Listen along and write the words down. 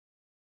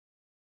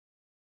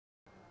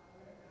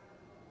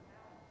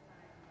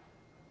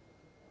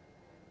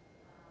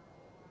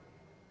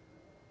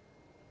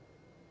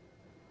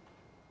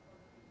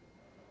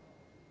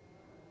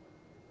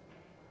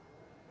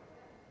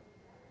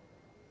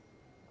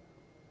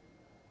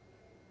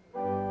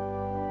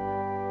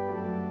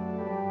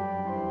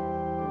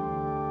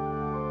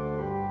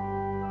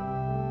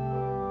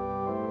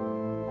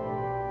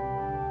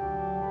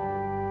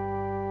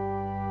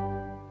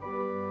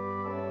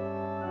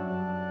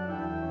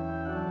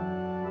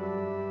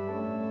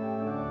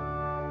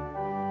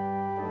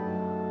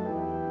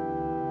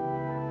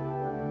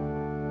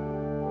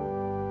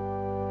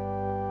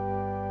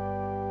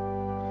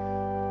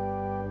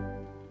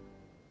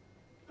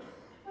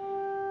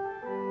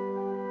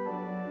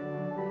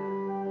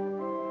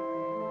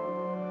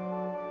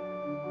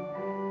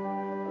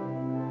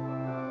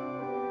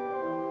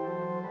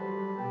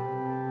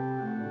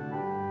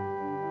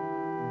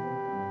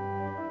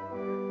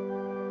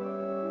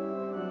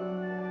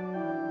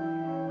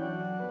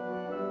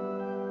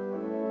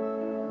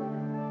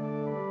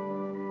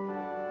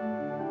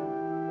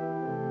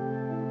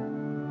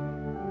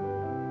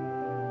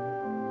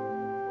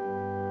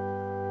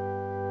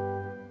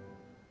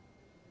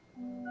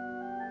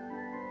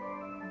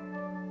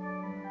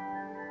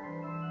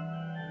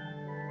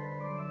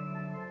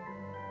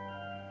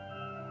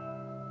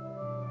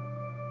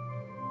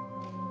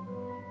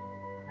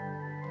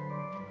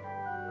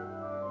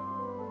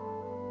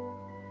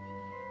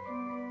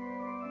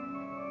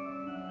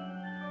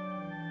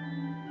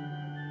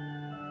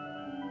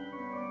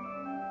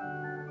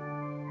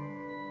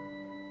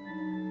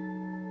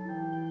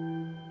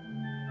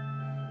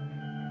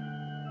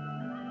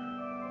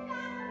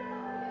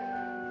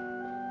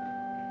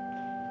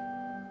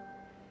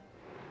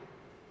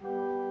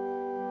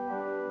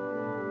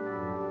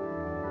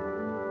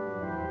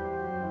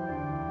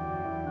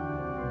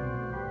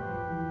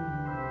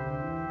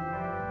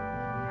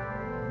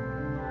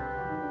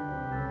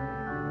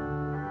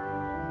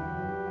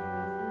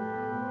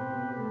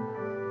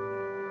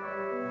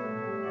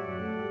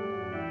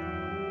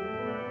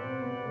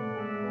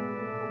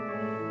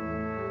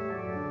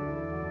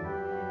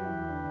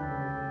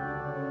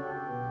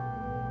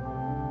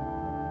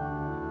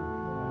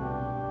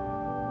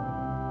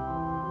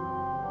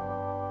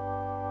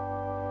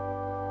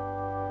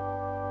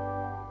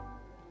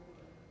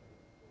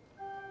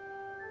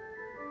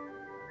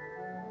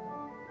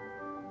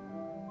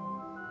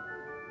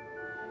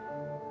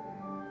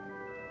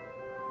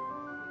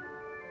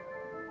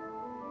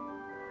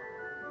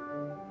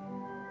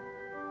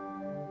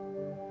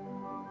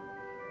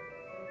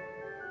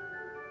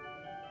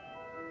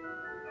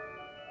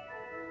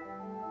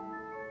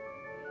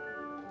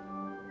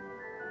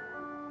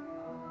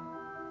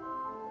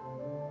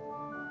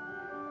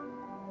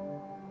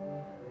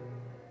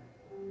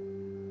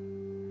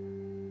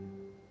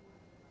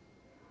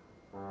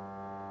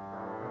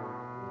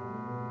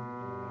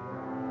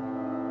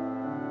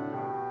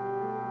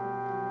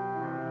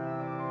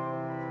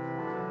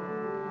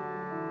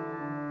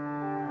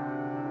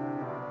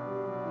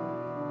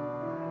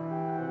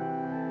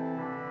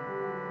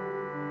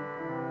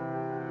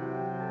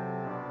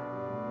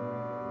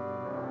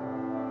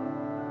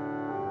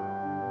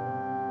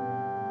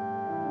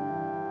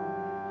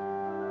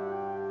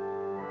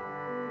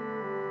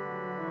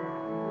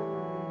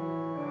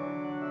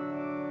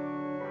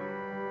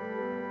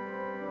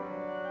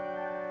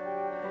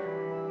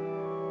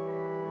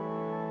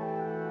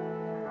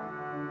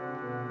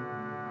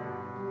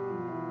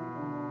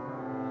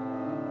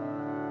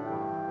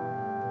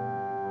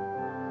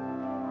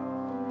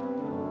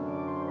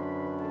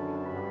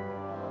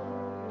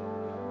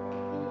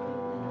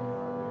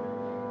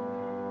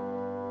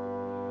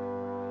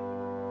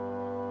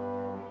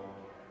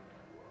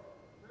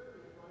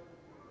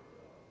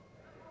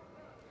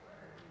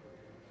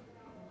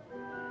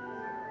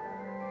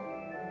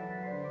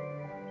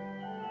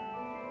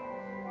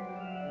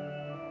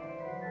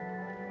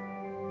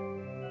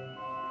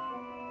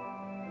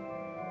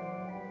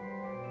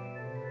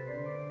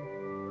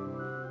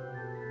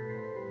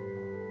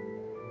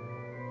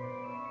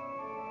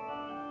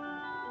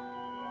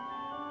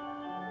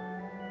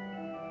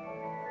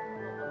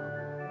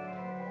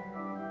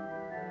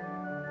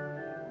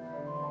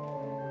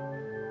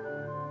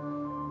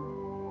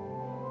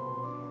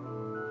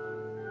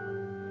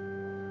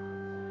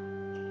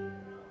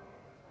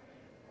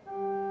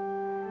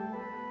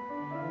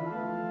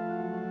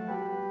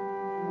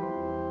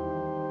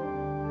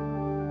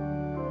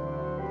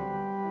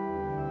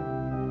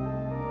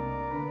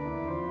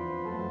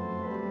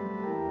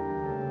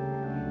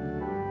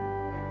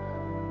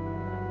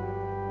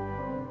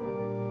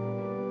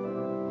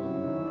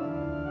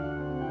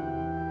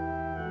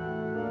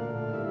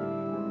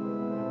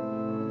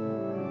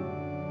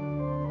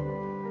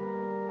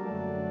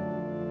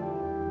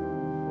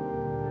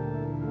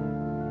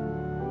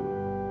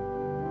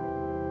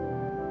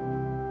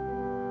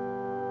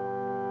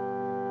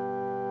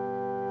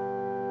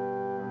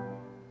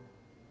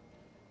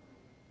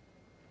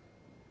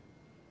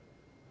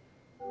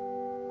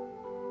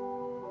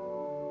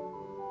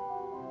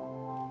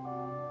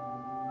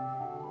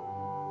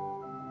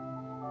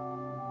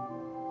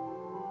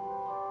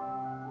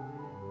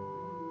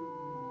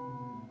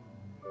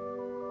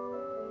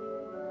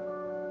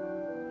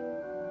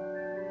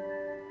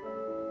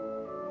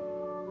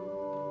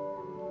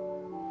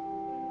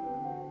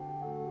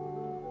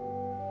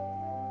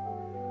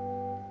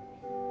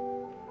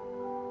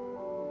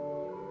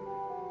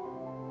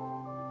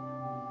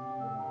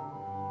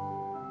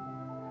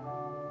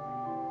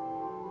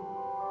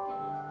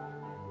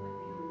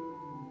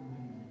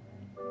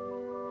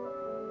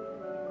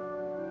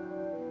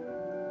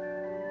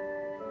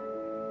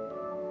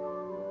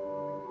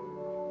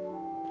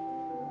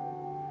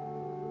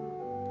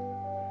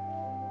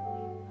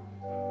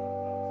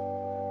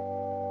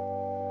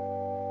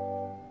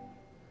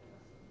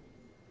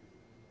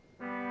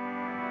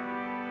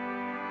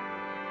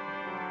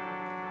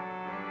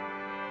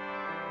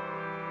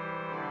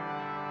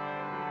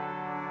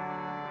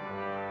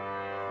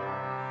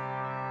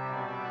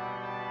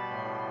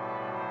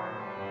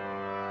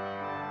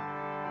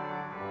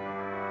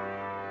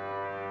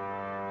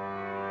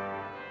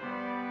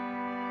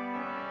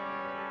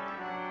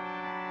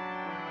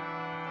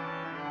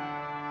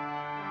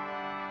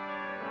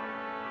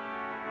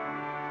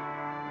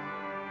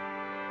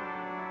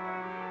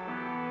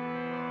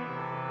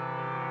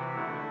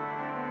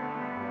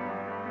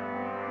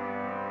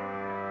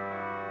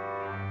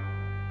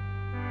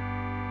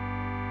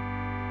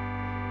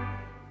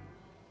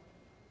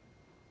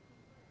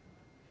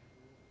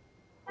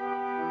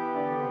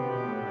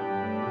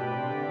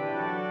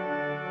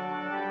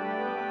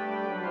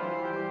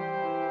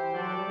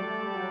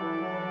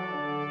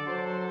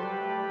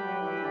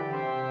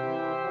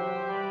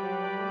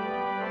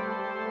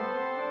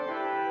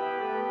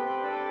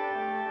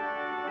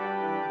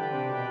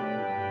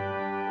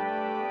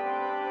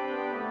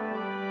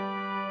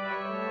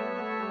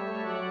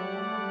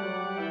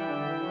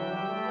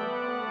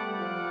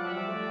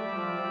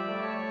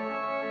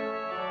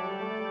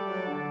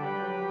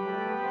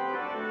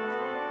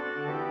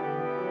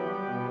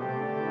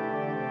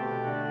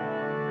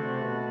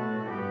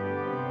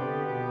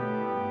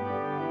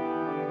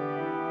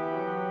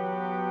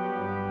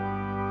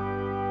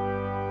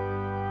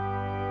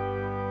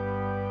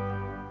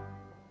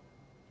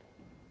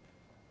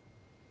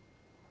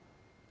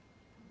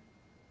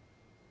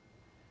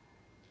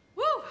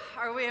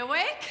Are we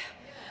awake?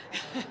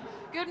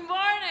 Good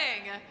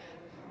morning.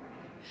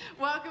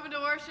 Welcome to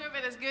worship.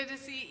 It is good to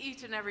see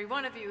each and every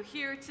one of you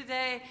here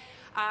today.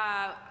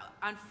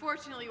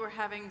 Unfortunately, we're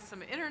having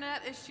some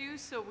internet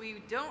issues, so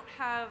we don't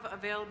have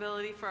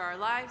availability for our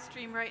live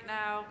stream right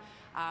now.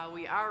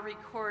 We are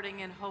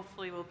recording, and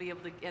hopefully we'll be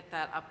able to get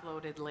that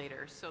uploaded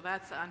later. So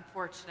that's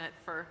unfortunate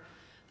for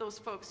those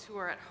folks who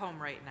are at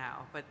home right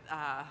now, but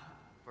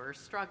we're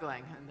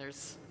struggling, and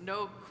there's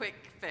no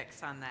quick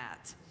fix on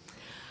that.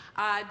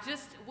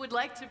 Just would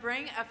like to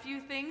bring a few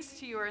things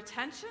to your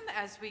attention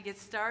as we get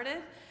started.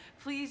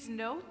 Please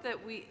note that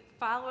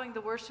following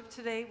the worship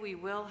today, we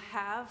will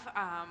have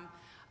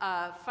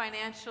a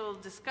financial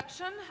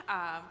discussion,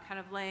 kind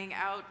of laying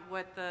out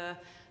what the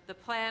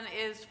plan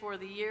is for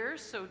the year.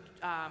 So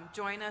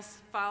join us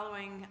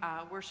following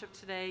worship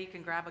today. You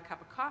can grab a cup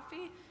of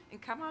coffee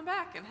and come on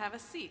back and have a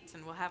seat,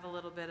 and we'll have a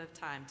little bit of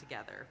time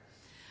together.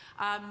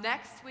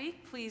 Next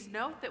week, please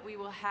note that we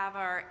will have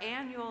our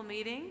annual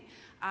meeting,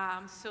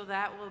 so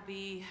that will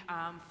be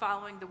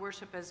following the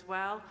worship as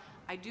well.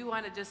 I do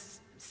want to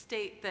just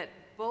state that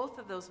both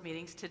of those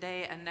meetings,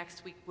 today and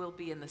next week, will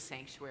be in the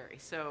sanctuary.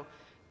 So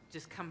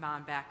just come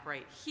on back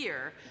right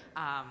here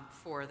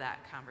for that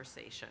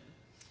conversation.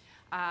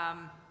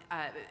 And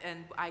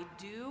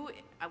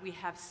we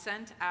have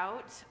sent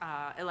out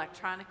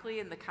electronically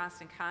in the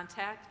Constant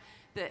Contact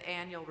the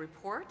annual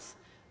report.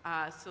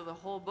 So the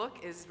whole book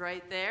is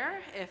right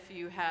there. If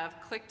you have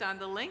clicked on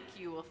the link,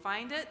 you will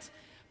find it.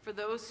 For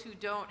those who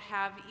don't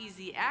have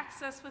easy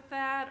access with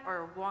that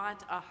or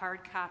want a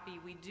hard copy,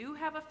 we do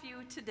have a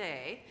few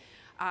today.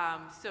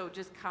 So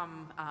just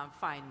come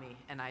find me,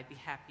 and I'd be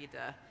happy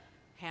to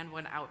hand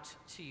one out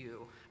to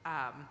you.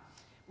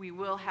 We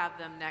will have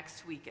them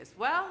next week as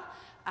well.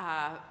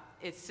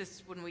 It's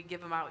just when we give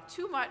them out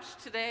too much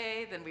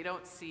today, then we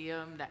don't see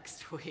them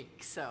next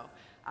week. So,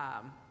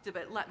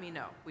 but let me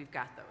know. We've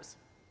got those.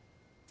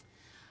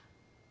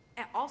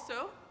 And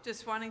also,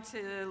 just wanting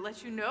to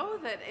let you know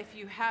that if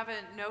you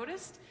haven't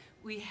noticed,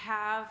 we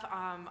have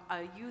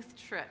a youth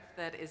trip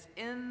that is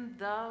in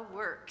the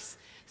works.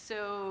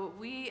 So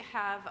we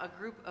have a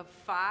group of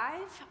 5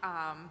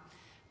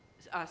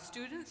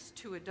 students,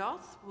 2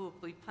 adults, who will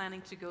be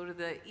planning to go to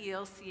the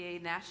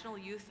ELCA National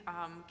Youth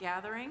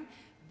Gathering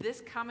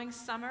this coming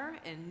summer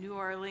in New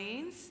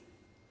Orleans.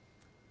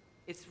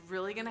 It's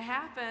really going to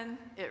happen.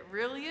 It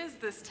really is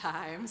this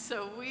time.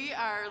 So we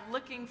are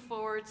looking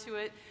forward to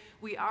it.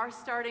 We are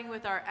starting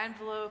with our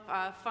envelope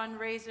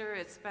fundraiser.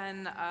 It's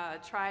been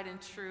tried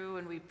and true,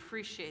 and we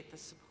appreciate the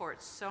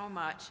support so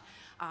much,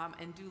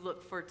 and do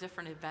look for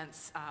different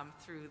events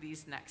through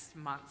these next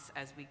months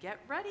as we get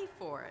ready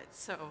for it.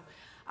 So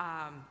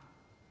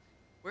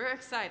we're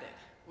excited.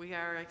 We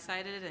are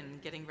excited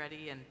and getting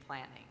ready and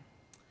planning.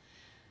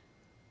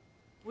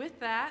 With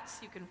that,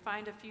 you can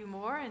find a few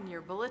more in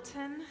your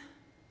bulletin,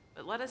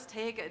 but let us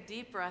take a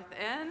deep breath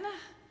in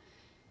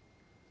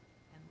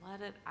and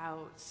let it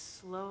out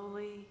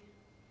slowly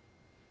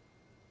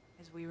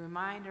as we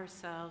remind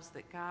ourselves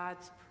that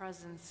God's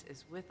presence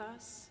is with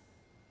us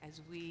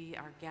as we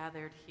are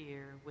gathered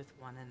here with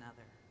one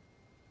another.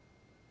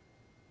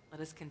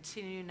 Let us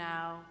continue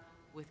now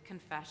with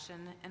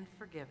confession and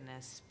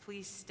forgiveness.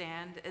 Please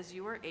stand as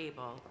you are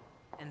able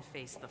and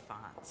face the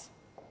font.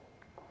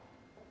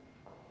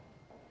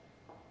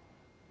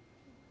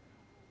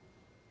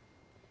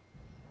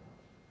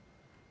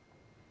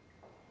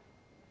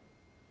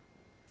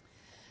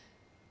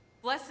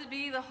 Blessed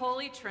be the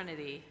Holy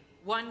Trinity,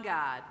 one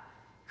God,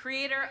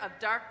 creator of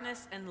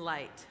darkness and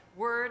light,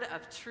 word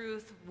of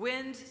truth,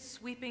 wind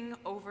sweeping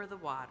over the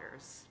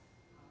waters.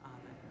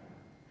 Amen.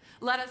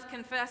 Let us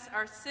confess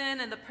our sin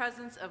in the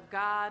presence of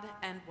God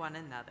and one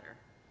another.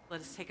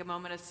 Let us take a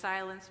moment of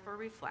silence for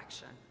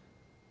reflection.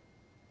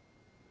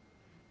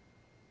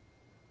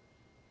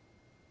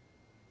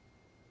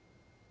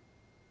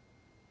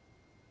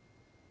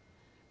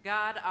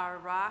 God, our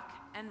rock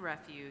and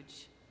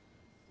refuge,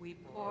 we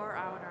pour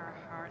out our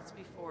hearts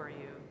before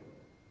you.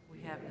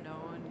 We have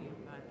known you,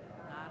 but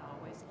not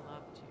always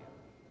loved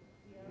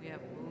you. We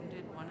have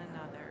wounded one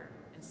another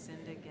and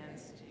sinned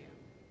against you.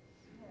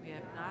 We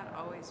have not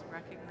always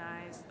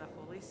recognized the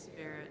Holy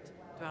Spirit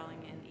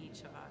dwelling in each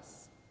of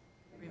us.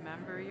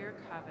 Remember your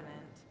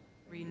covenant,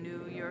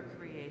 renew your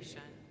creation,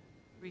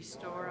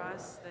 restore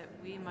us that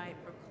we might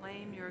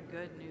proclaim your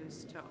good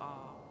news to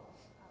all.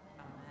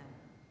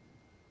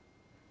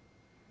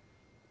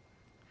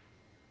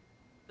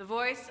 The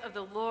voice of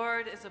the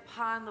Lord is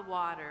upon the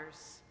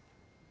waters.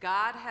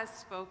 God has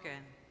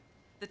spoken.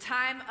 The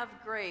time of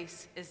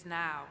grace is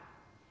now.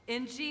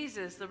 In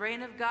Jesus, the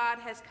reign of God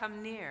has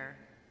come near,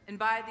 and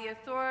by the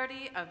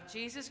authority of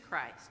Jesus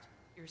Christ,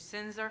 your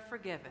sins are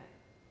forgiven.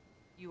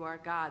 You are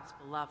God's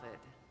beloved.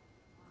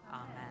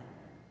 Amen.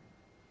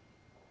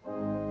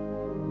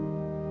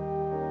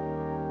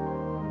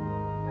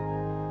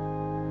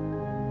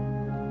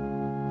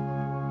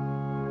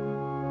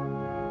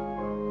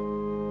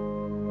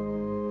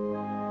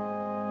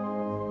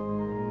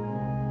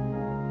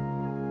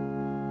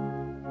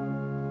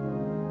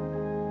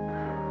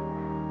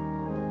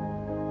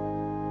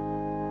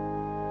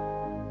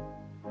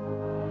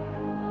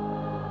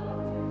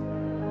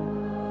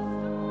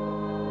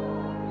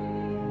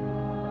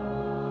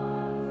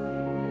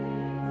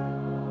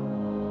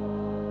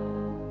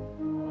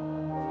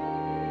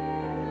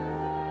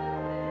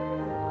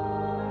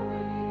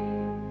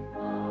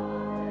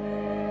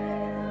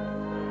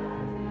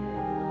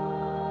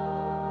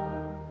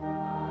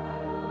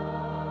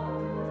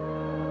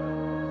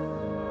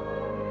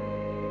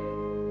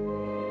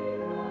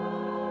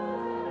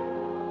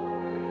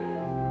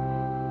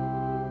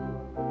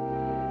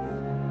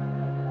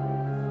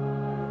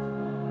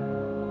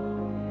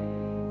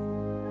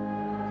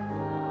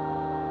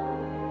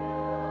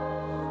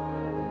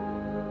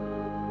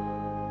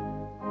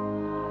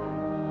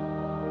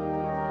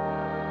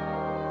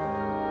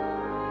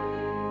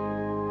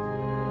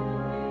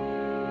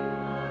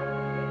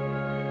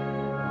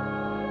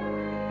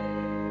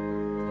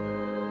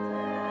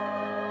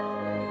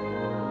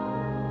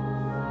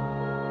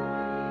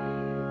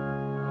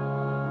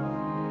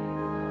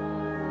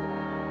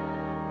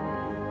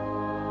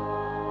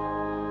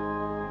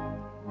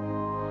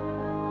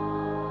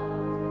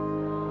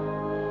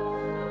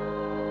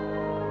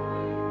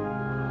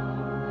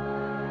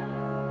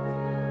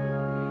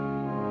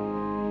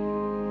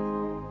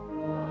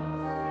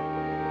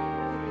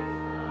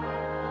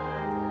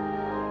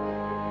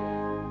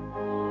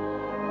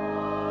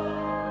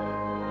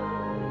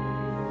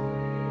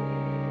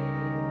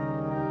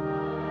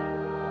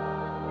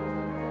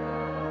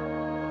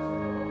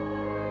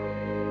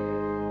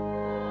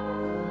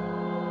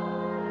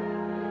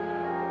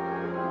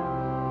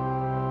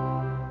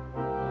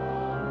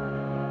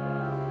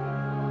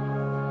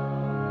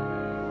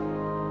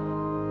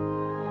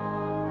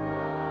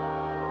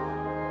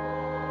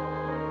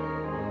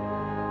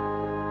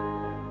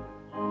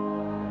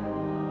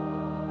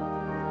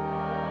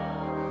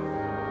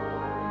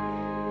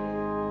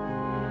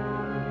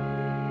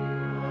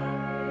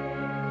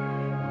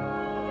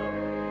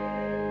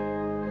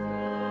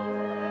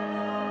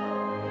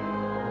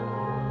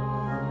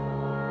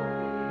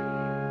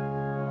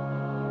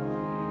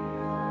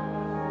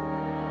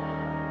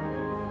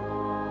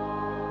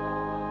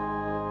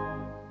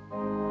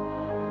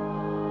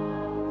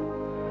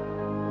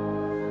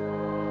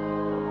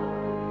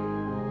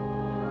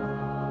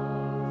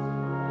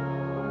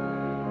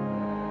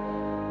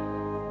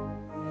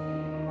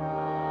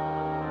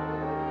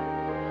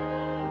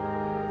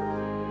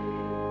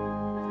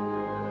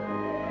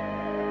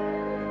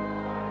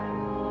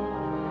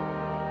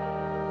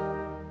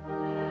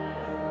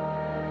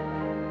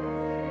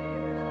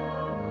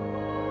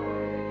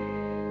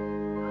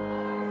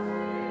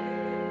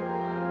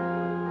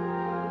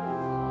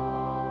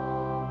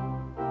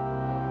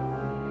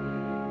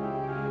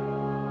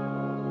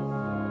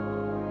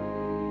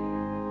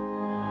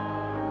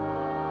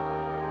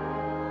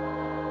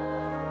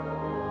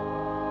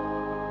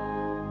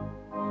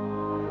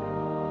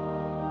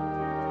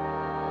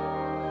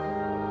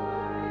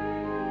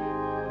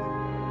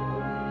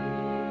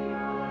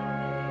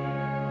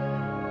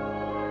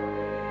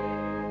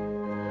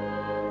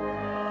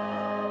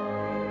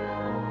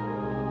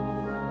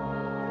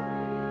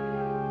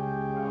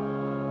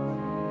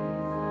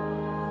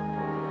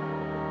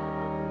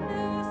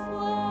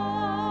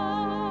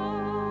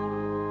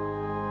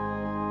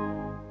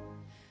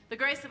 The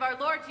grace of our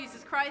Lord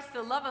Jesus Christ,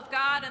 the love of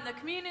God, and the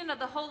communion of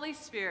the Holy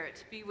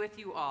Spirit be with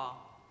you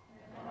all.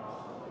 And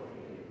also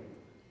with you.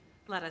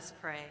 Let us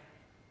pray.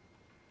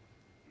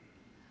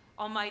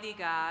 Almighty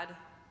God,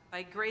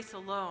 by grace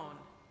alone,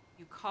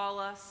 you call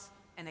us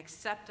and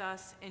accept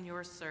us in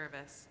your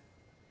service.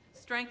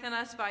 Strengthen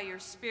us by your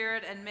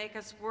Spirit and make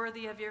us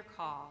worthy of your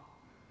call.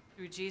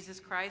 Through Jesus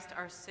Christ,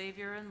 our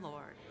Savior and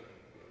Lord.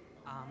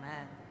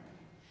 Amen.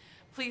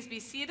 Please be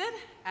seated.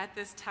 At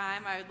this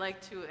time, I would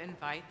like to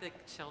invite the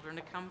children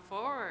to come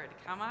forward.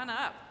 Come on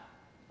up.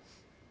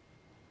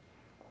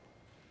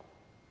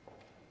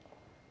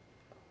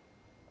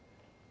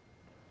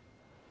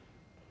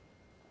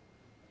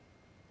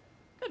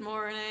 Good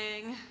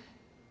morning.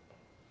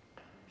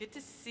 Good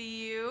to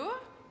see you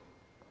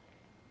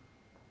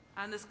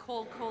on this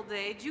cold, cold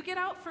day. Do you get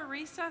out for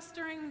recess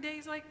during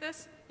days like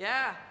this?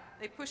 Yeah,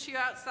 they push you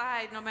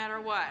outside no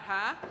matter what,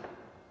 huh?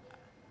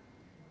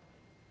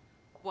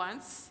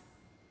 Once,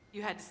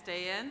 you had to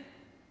stay in?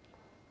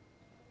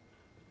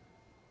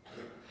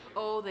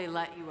 Oh, they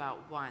let you out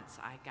once.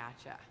 I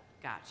gotcha.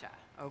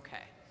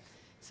 Okay.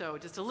 So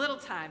just a little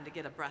time to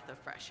get a breath of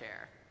fresh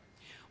air.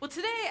 Well,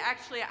 today,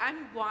 actually, I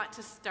want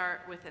to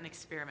start with an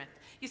experiment.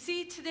 You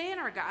see, today in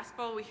our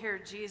gospel, we hear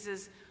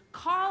Jesus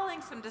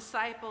calling some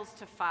disciples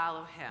to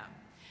follow him.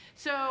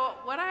 So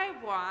what I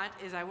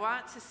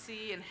want to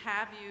see and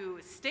have you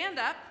stand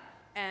up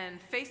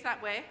and face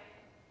that way,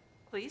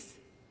 please.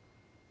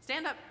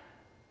 Stand up,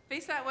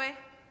 face that way,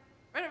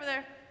 right over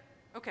there.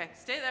 Okay,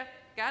 stay there,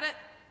 got it?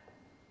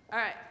 All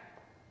right,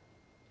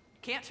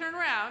 can't turn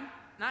around,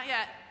 not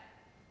yet.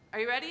 Are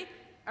you ready?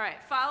 All right,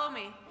 follow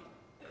me.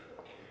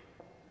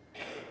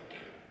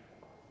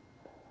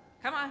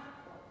 Come on,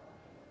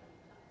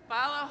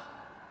 follow.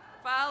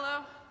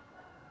 Follow.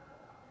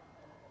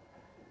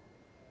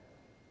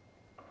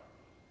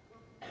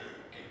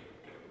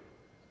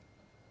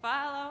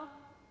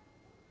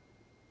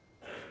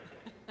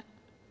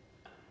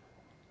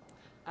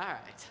 All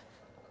right.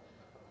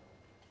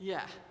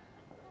 Yeah.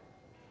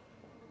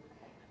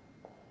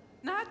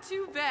 Not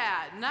too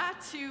bad,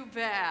 not too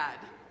bad.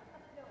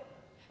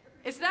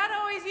 It's not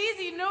always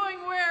easy knowing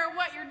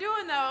what you're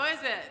doing though, is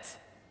it?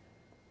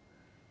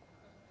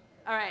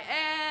 All right,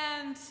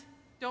 and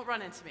don't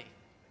run into me.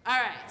 All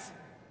right.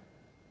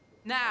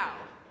 Now,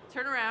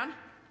 turn around.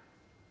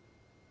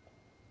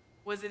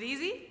 Was it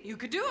easy? You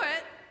could do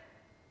it.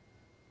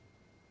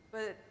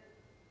 But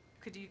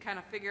could you kind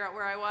of figure out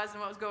where I was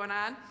and what was going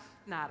on?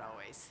 Not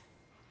always.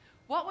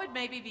 What would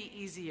maybe be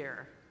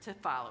easier to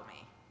follow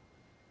me?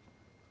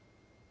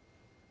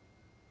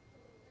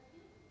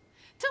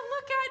 To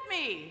look at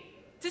me,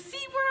 to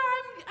see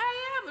where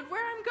I am and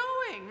where I'm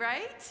going,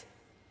 right?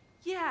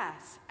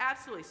 Yes,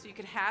 absolutely. So you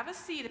could have a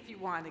seat if you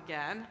want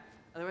again.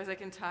 Otherwise, I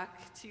can talk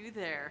to you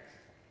there.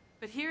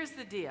 But here's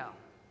the deal.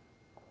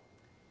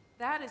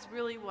 That is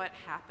really what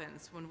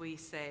happens when we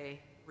say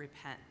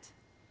repent.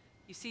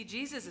 You see,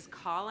 Jesus is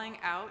calling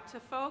out to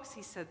folks.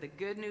 He said, the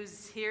good news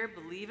is here,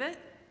 believe it,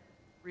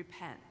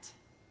 repent.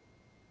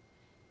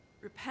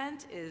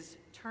 Repent is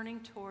turning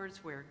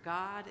towards where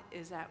God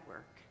is at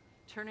work,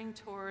 turning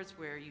towards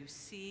where you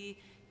see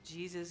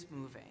Jesus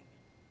moving.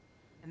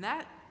 And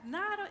that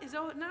is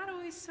not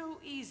always so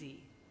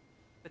easy,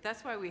 but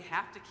that's why we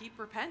have to keep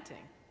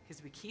repenting,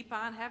 because we keep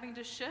on having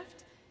to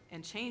shift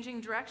and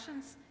changing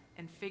directions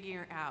and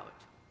figuring out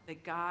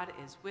that God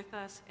is with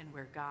us and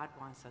where God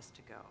wants us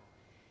to go.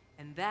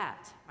 And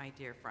that, my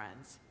dear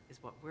friends,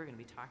 is what we're going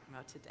to be talking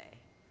about today.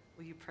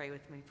 Will you pray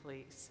with me,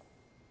 please?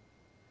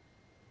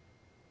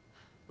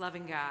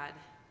 Loving God,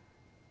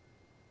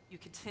 you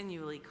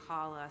continually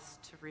call us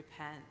to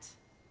repent,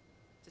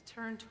 to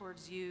turn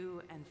towards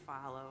you and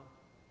follow,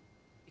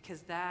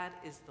 because that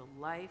is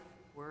the life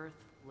worth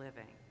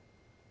living.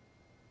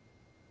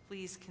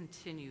 Please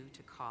continue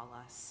to call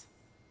us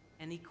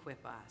and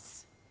equip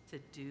us to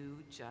do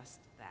just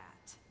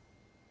that.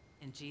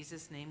 In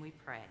Jesus' name we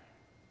pray.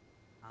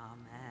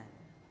 Amen.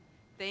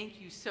 Thank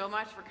you so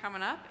much for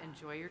coming up.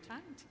 Enjoy your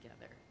time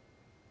together.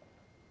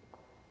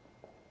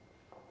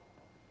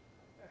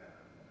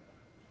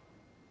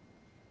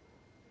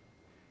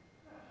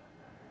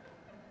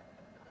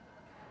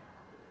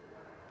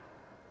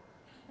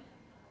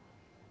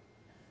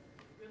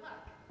 Good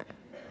luck.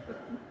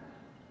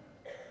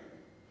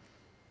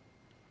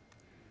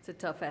 It's a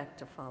tough act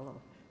to follow.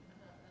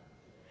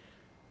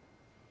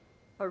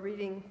 A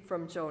reading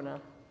from Jonah.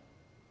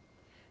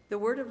 The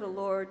word of the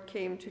Lord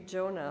came to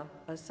Jonah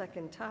a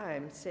second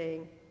time,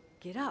 saying,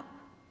 "Get up,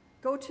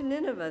 go to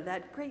Nineveh,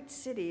 that great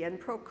city, and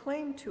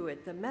proclaim to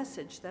it the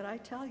message that I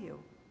tell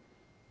you."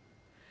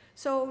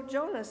 So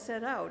Jonah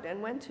set out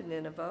and went to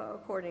Nineveh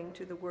according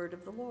to the word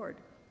of the Lord.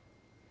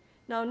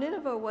 Now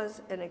Nineveh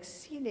was an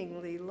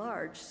exceedingly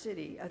large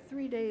city, a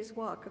 3 days'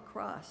 walk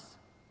across.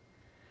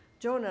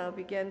 Jonah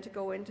began to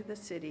go into the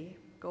city,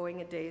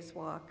 going a day's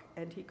walk,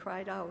 and he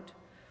cried out,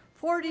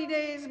 40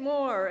 days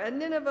more, and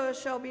Nineveh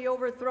shall be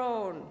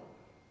overthrown.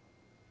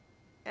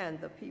 And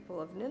the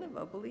people of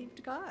Nineveh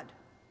believed God.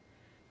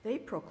 They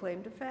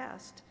proclaimed a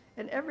fast,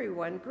 and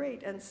everyone,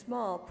 great and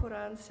small, put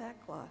on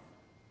sackcloth.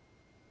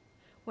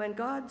 When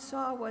God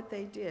saw what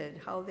they did,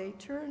 how they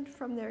turned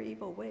from their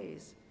evil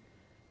ways,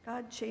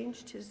 God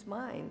changed his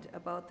mind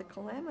about the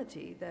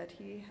calamity that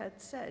he had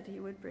said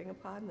he would bring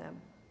upon them,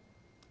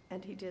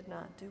 and he did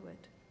not do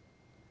it.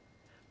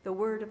 The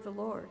word of the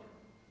Lord.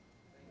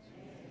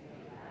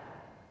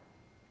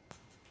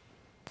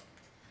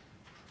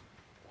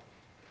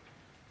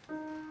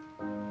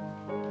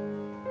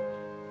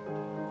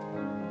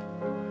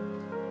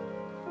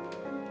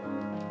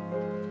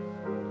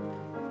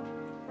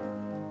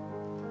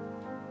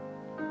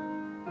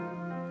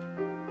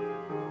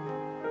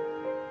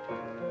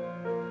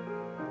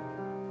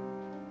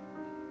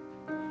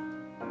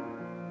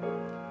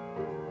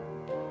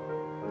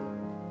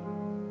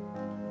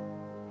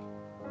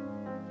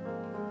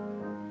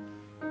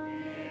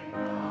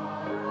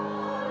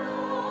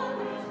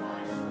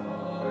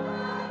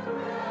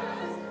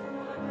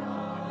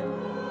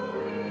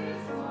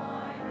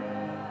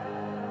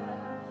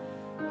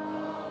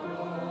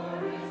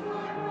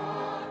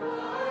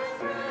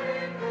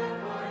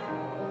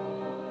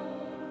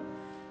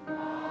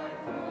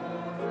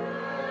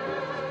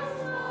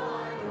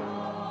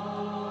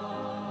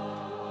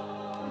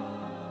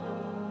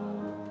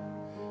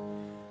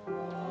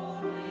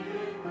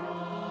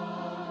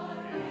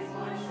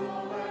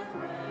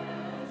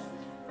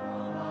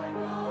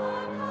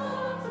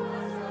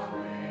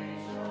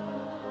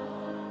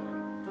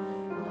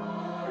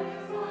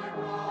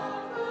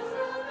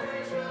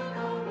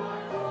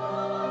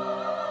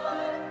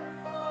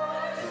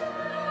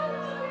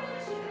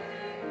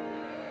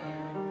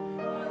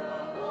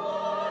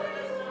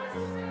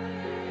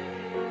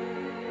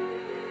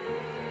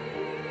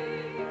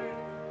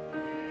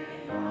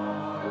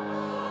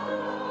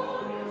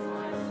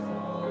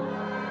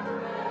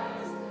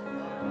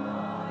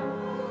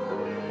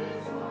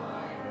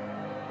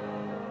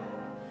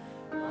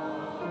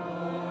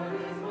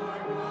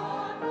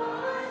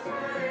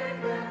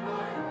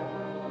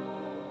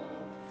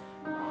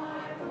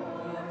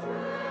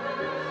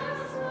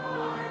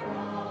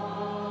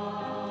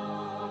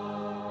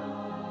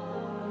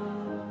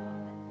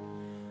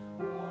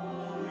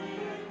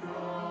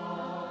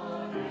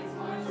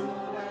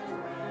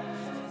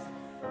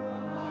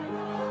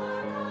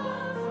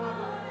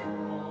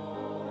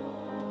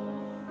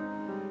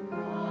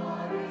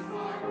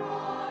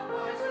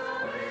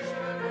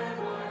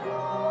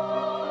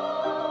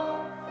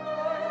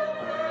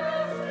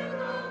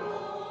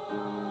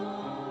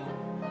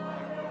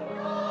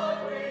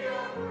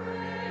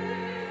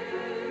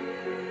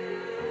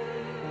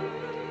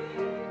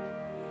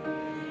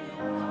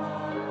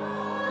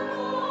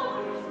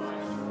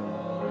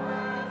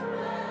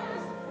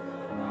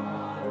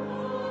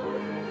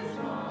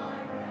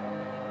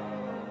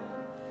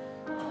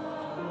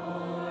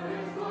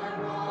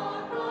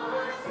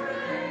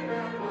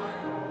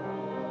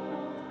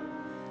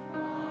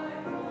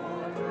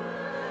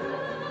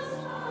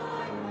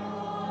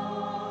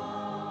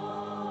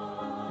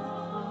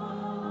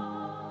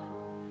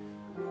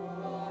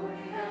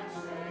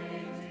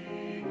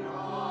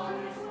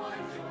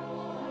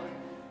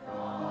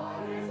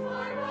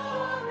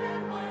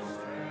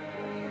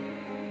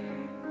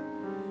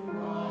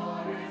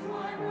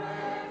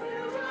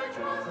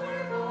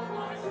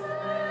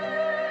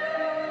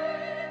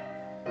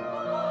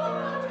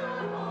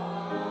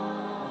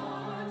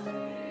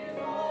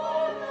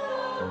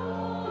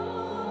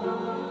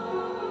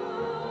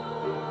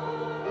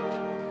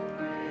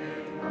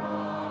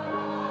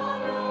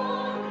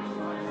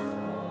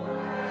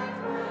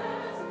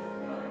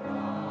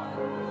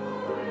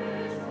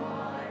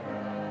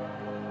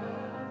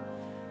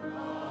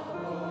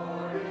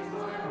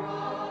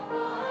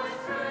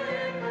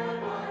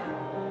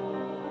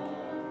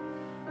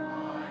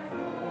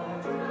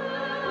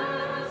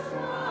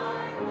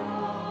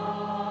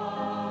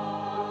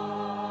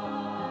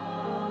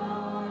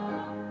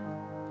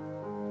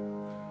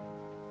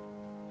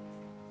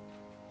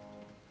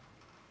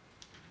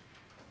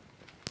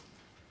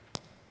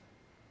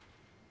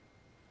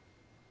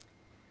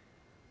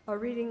 A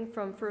reading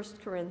from 1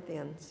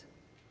 Corinthians.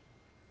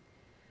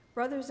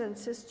 Brothers and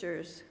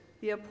sisters,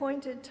 the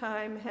appointed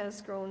time has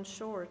grown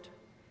short.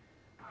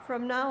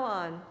 From now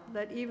on,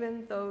 let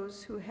even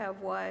those who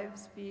have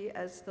wives be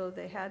as though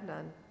they had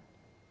none,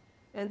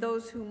 and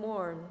those who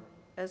mourn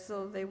as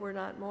though they were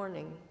not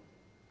mourning,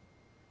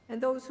 and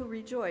those who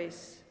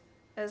rejoice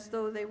as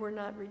though they were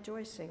not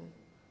rejoicing,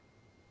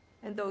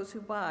 and those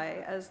who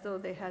buy as though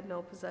they had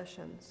no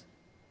possessions,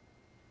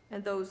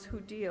 and those who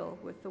deal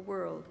with the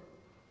world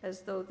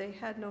as though they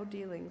had no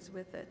dealings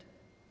with it.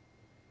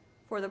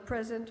 For the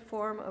present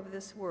form of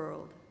this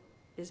world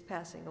is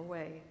passing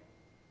away.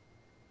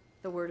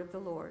 The word of the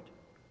Lord.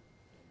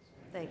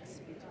 Thanks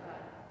be to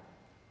God.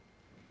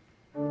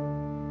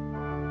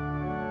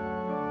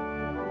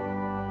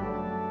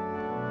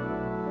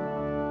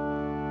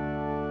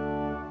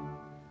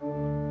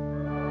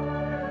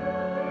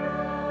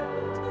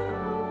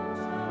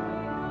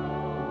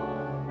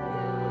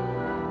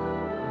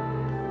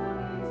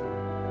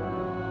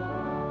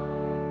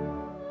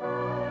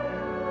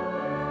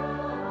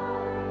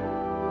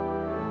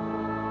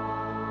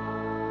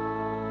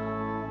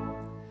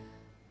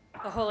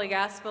 Holy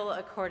Gospel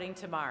according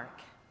to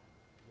Mark.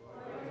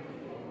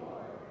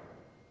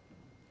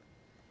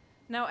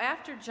 Now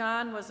after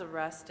John was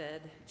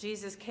arrested,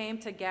 Jesus came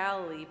to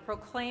Galilee,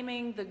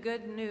 proclaiming the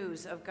good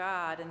news of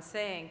God and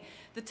saying,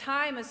 "The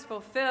time is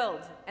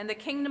fulfilled, and the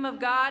kingdom of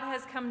God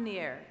has come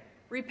near.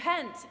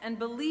 Repent and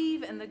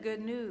believe in the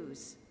good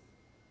news."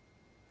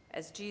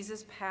 As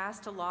Jesus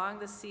passed along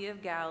the Sea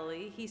of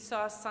Galilee, he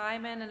saw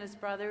Simon and his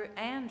brother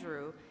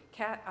Andrew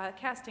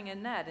casting a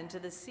net into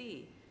the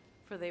sea,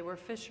 for they were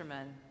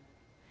fishermen.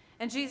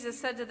 And Jesus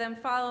said to them,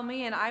 "Follow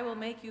me, and I will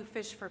make you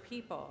fish for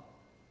people."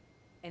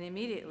 And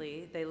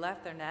immediately they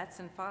left their nets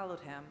and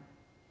followed him.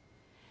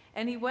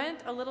 And he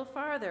went a little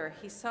farther.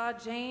 He saw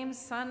James,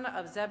 son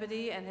of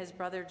Zebedee, and his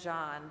brother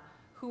John,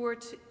 who were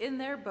in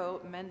their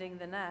boat mending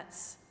the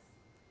nets.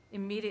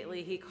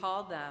 Immediately he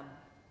called them,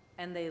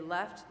 and they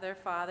left their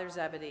father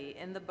Zebedee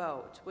in the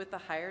boat with the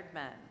hired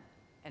men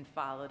and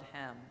followed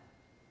him.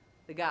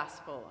 The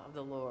Gospel of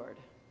the Lord.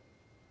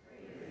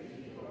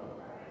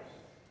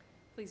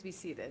 Please be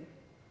seated.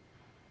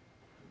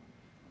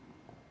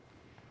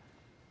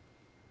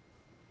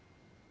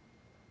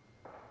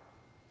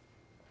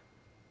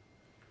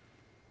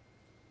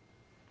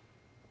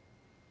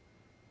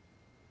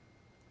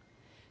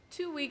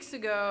 Two weeks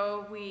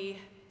ago,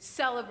 we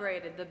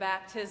celebrated the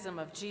baptism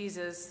of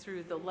Jesus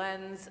through the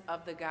lens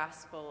of the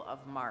Gospel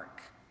of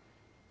Mark.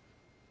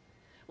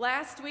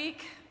 Last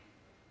week,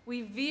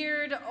 we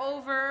veered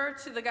over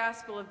to the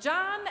Gospel of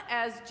John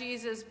as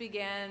Jesus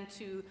began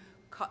to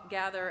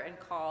gather and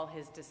call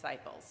his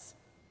disciples.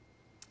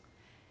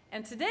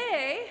 And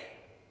today,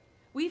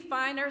 we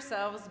find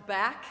ourselves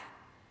back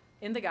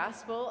in the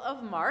Gospel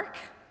of Mark,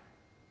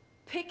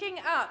 picking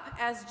up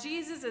as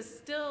Jesus is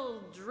still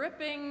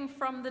dripping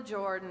from the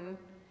Jordan,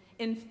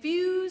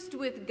 infused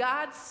with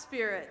God's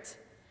Spirit,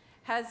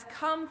 has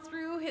come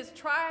through his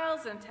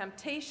trials and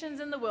temptations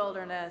in the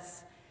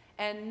wilderness,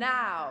 and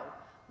now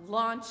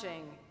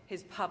launching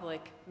his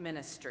public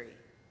ministry.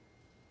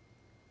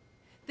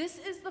 This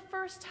is the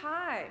first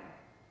time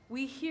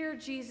we hear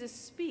Jesus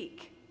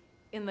speak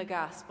in the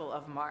Gospel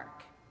of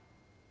Mark,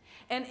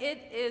 and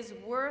it is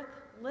worth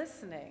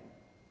listening,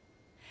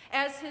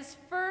 as his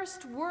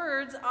first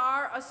words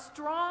are a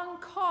strong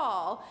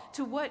call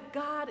to what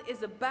God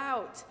is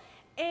about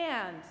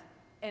and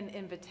an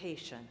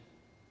invitation.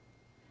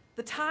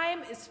 The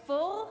time is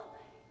full,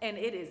 and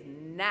it is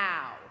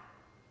now.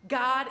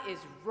 God is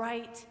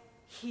right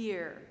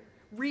here.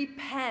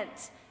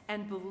 Repent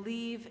and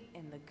believe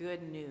in the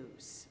good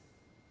news.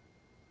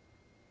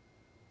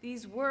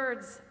 These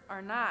words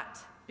are not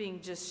being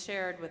just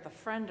shared with a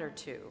friend or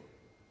two.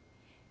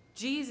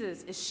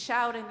 Jesus is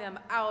shouting them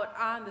out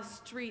on the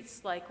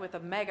streets like with a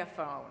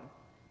megaphone.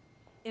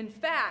 In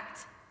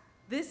fact,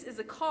 this is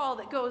a call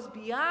that goes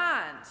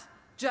beyond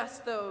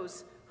just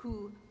those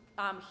who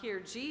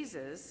hear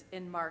Jesus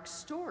in Mark's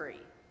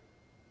story,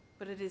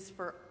 but it is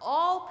for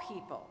all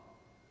people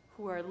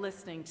who are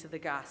listening to the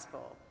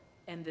gospel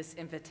and this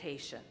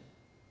invitation,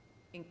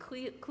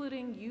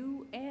 including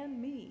you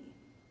and me.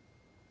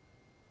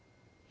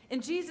 In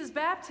Jesus'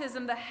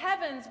 baptism, the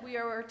heavens, we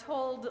were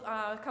told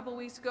a couple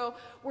weeks ago,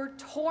 were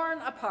torn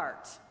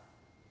apart.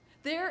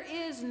 There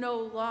is no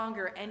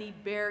longer any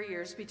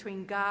barriers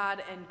between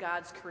God and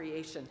God's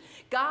creation.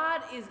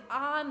 God is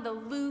on the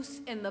loose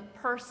in the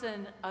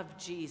person of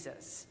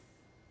Jesus.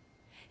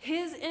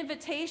 His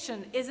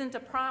invitation isn't a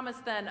promise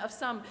then of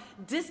some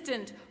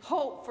distant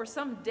hope for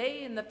some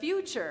day in the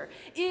future.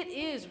 It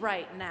is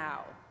right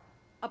now,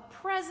 a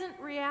present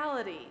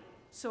reality,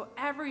 so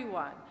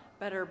everyone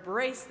better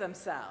brace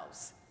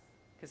themselves,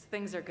 because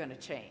things are going to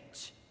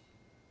change.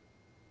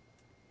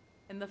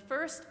 And the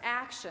first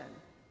action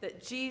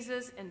that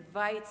Jesus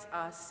invites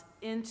us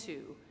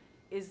into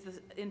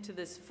is into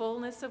this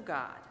fullness of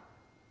God,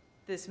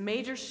 this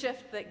major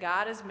shift that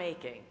God is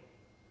making,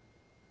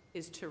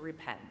 is to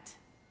repent.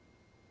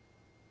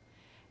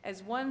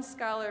 As one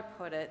scholar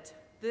put it,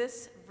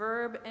 this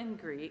verb in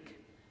Greek,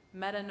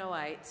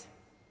 metanoite,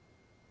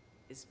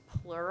 is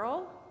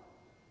plural,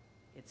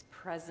 it's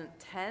present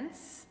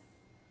tense,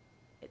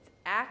 it's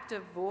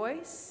active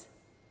voice,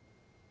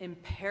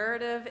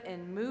 imperative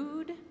in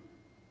mood,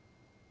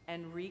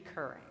 and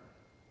recurring.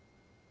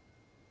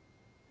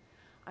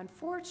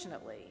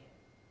 Unfortunately,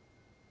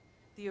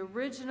 the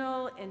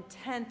original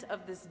intent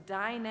of this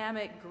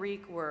dynamic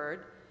Greek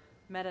word,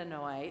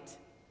 metanoite,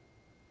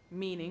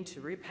 meaning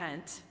to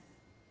repent,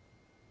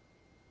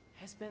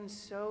 has been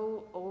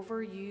so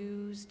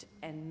overused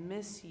and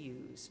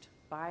misused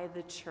by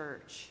the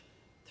church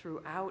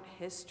throughout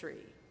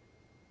history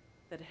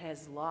that it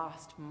has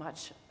lost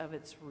much of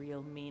its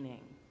real meaning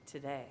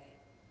today.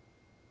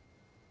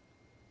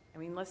 I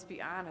mean, let's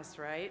be honest,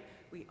 right?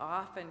 We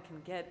often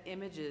can get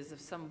images of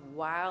some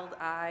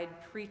wild-eyed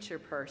preacher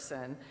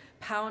person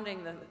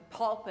pounding the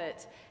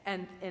pulpit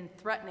and in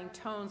threatening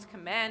tones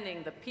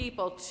commanding the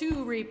people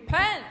to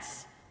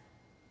repent,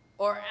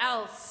 or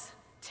else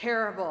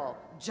terrible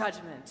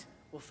judgment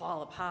will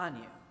fall upon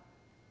you.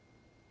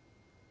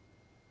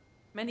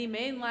 Many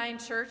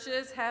mainline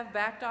churches have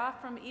backed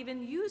off from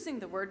even using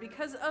the word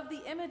because of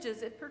the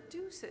images it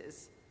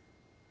produces.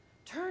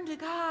 Turn to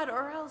God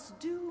or else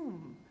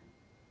doom.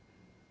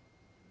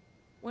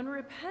 When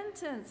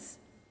repentance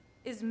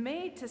is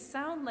made to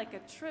sound like a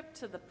trip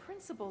to the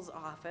principal's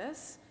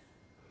office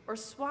or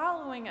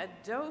swallowing a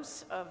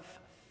dose of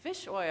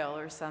fish oil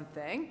or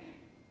something,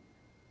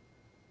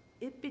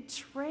 it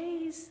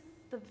betrays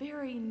the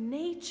very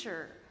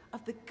nature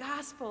of the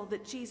gospel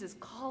that Jesus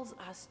calls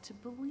us to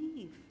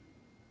believe.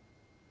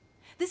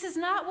 This is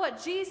not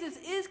what Jesus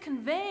is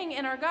conveying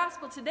in our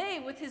gospel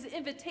today with his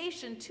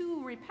invitation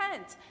to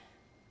repent.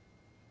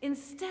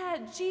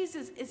 Instead,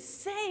 Jesus is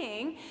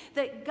saying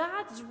that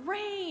God's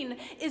reign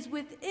is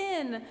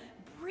within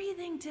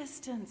breathing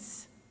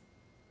distance.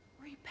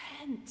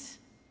 Repent.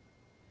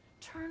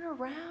 Turn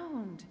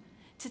around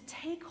to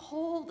take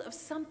hold of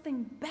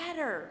something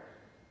better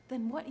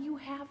than what you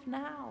have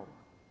now.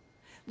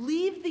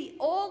 Leave the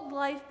old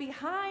life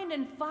behind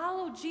and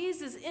follow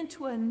Jesus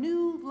into a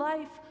new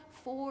life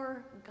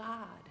for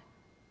God.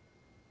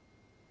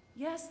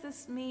 Yes,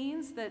 this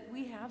means that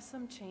we have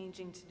some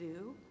changing to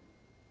do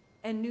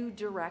and new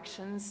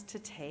directions to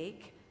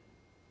take.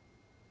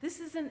 This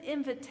is an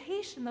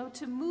invitation, though,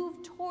 to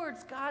move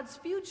towards God's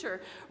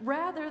future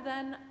rather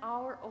than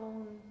our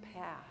own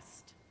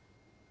past.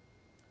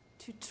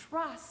 To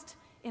trust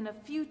in a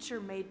future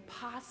made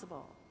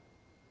possible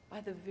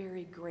by the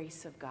very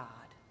grace of God.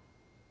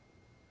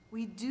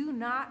 We do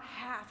not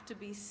have to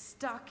be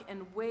stuck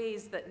in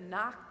ways that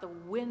knock the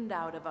wind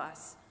out of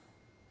us.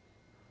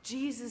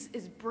 Jesus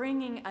is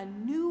bringing a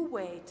new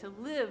way to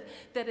live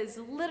that is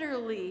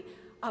literally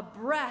a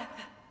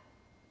breath,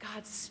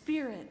 God's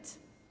Spirit,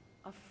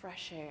 of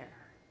fresh air.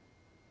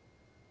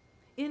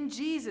 In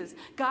Jesus,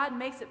 God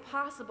makes it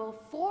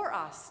possible for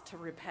us to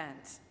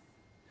repent.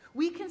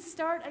 We can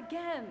start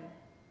again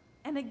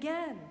and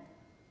again.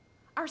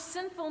 Our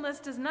sinfulness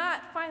does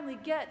not finally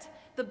get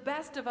the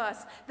best of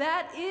us.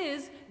 That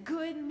is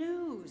good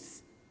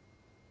news.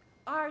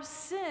 Our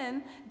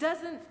sin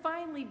doesn't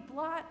finally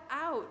blot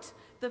out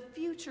the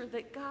future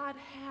that God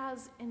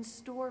has in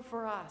store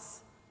for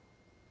us.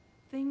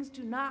 Things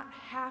do not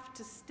have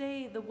to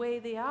stay the way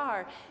they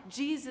are.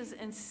 Jesus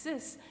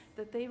insists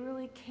that they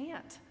really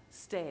can't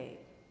stay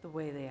the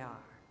way they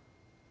are.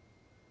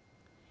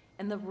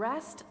 And the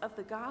rest of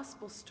the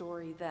gospel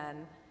story,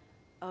 then,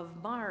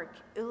 of Mark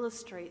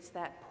illustrates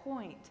that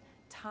point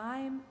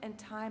time and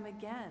time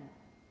again,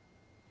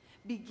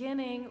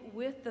 beginning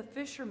with the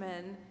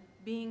fishermen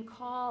being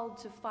called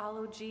to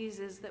follow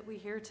Jesus that we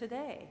hear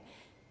today.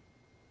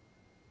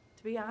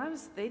 To be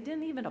honest, they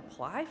didn't even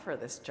apply for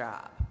this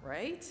job,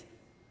 right?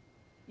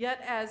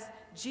 Yet as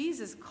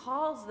Jesus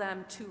calls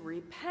them to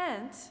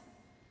repent,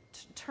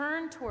 to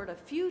turn toward a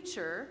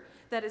future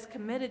that is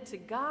committed to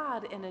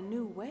God in a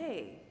new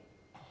way,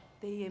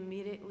 they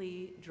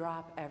immediately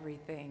drop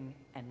everything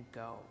and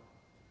go.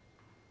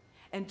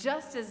 And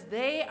just as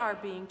they are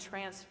being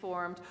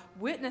transformed,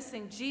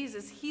 witnessing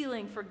Jesus'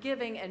 healing,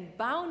 forgiving, and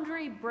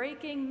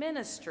boundary-breaking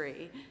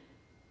ministry,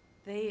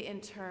 they in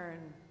turn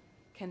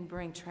can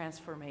bring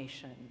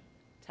transformation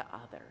to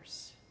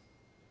others.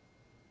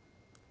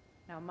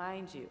 Now,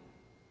 mind you,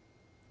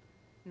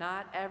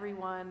 not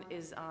everyone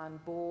is on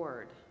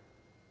board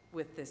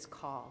with this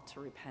call to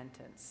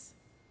repentance.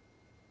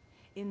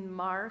 In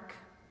Mark,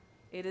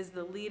 it is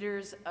the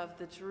leaders of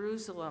the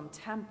Jerusalem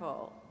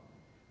temple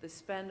that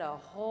spend a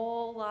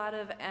whole lot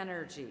of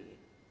energy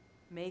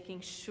making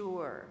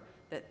sure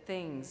that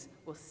things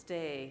will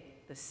stay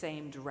the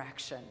same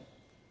direction.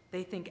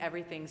 They think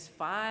everything's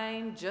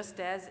fine just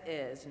as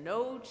is.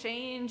 No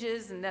change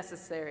is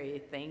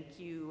necessary. Thank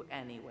you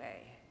anyway.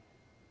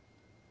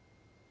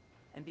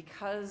 And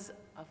because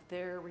of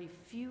their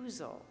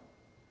refusal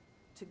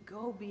to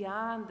go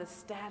beyond the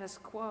status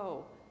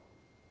quo,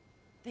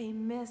 they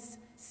miss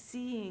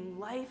seeing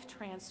life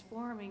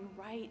transforming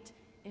right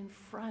in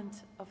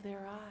front of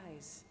their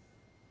eyes.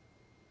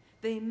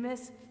 They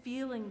miss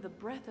feeling the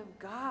breath of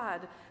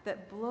God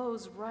that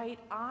blows right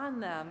on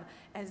them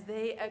as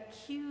they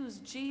accuse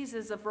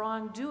Jesus of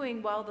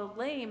wrongdoing while the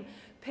lame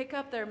pick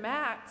up their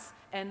mats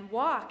and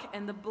walk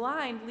and the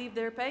blind leave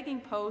their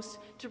begging posts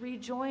to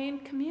rejoin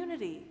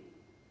community.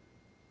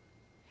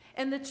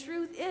 And the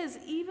truth is,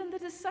 even the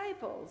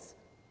disciples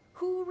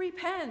who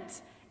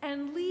repent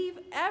and leave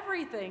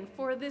everything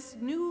for this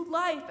new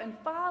life and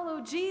follow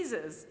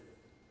Jesus,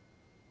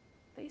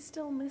 they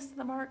still miss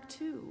the mark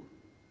too.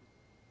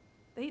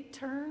 They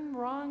turn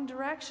wrong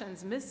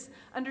directions,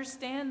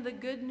 misunderstand the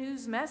good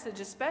news message.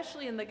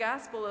 Especially in the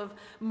Gospel of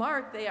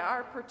Mark, they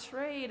are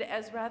portrayed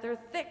as rather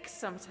thick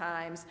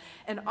sometimes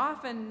and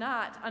often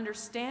not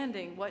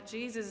understanding what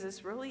Jesus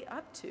is really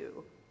up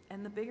to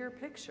and the bigger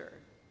picture.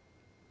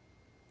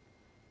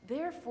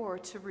 Therefore,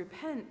 to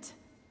repent,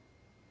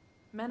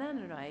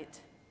 Mennonite,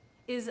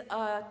 is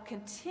a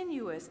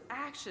continuous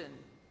action,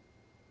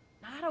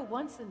 not a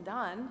once and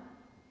done.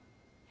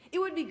 It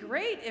would be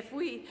great if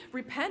we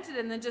repented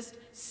and then just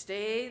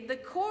stayed the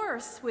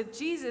course with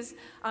Jesus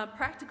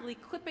practically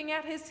clipping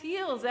at his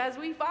heels as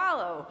we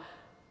follow.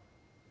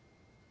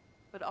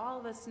 But all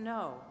of us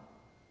know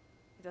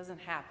it doesn't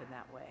happen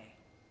that way.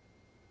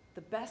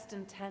 The best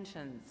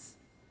intentions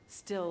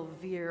still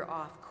veer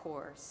off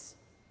course,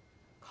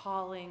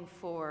 calling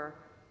for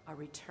a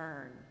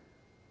return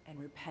and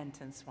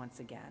repentance once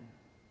again.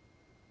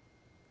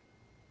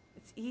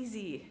 It's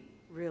easy,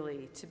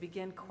 really, to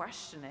begin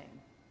questioning.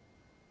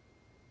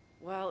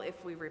 Well,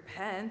 if we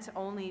repent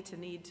only to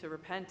need to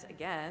repent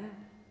again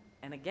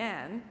and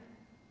again,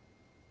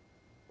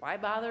 why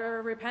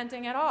bother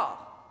repenting at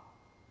all?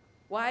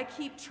 Why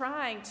keep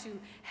trying to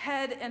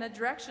head in a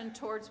direction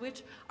towards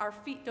which our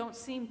feet don't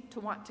seem to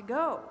want to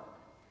go?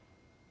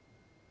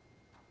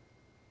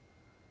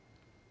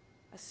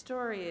 A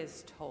story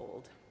is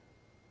told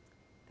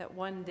that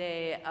one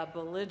day a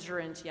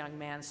belligerent young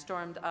man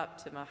stormed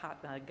up to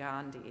Mahatma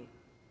Gandhi.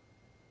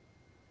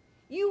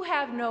 "You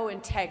have no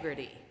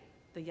integrity,"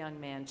 the young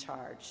man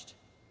charged.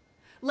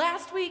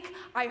 "Last week,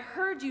 I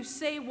heard you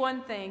say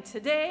one thing.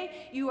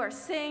 Today, you are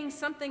saying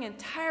something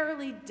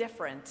entirely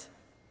different.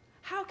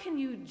 How can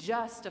you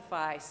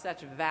justify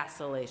such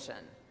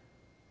vacillation?"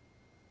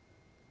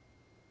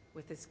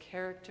 With his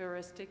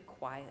characteristic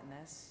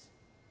quietness,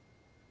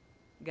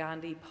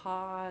 Gandhi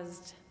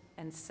paused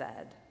and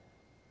said,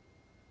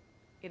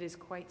 "It is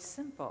quite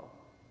simple.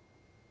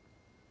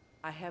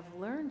 I have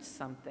learned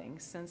something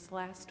since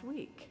last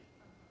week.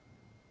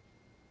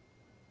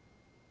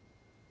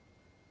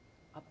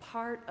 A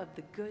part of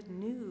the good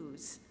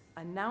news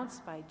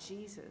announced by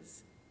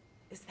Jesus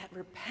is that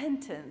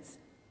repentance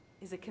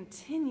is a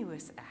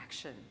continuous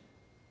action.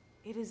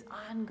 It is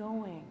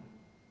ongoing.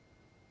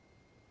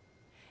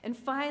 And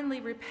finally,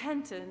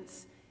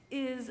 repentance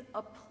is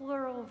a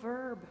plural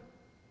verb.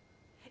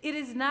 It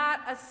is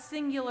not a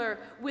singular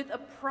with a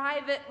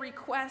private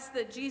request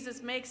that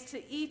Jesus makes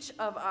to each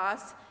of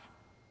us,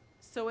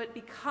 so it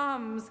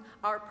becomes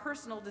our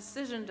personal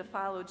decision to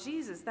follow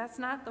Jesus. That's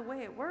not the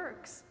way it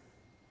works.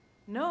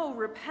 No,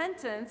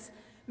 repentance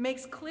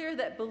makes clear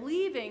that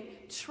believing,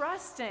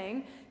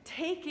 trusting,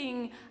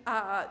 taking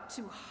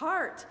to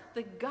heart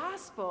the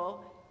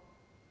gospel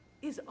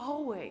is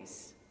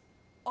always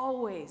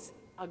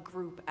a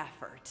group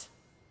effort.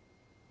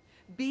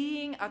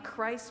 Being a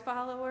Christ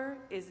follower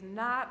is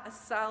not a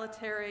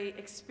solitary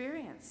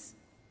experience,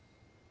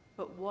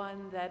 but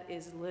one that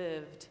is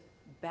lived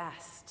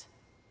best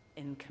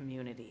in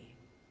community.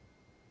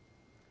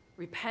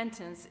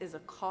 Repentance is a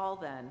call,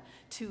 then,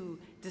 to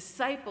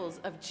disciples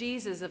of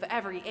Jesus of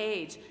every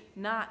age,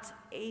 not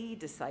a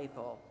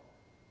disciple.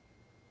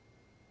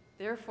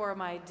 Therefore,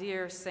 my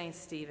dear St.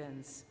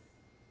 Stephen's,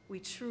 we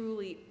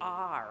truly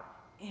are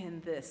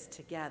in this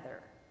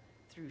together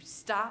through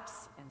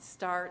stops and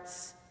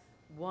starts,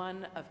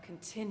 one of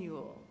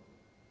continual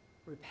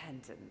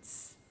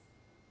repentance.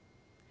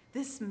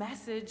 This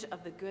message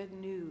of the good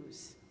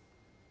news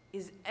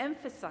is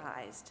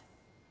emphasized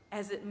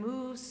as it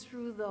moves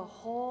through the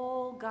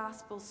whole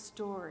gospel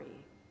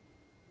story.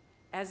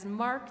 As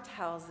Mark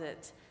tells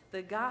it,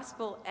 the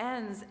gospel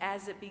ends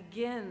as it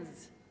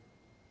begins,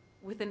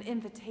 with an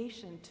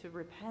invitation to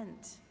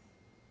repent.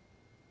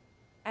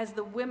 As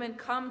the women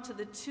come to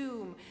the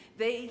tomb,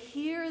 they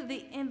hear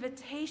the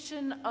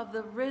invitation of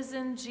the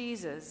risen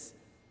Jesus.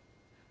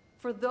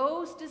 For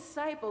those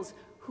disciples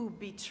who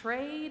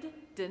betrayed,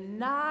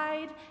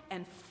 denied,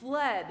 and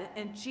fled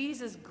in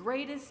Jesus'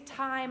 greatest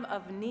time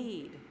of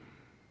need,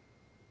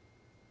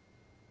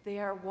 they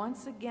are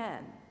once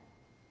again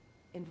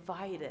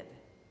invited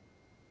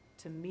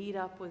to meet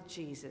up with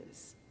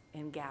Jesus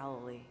in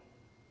Galilee.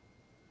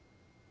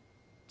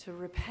 To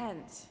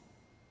repent,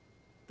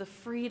 the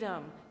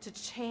freedom to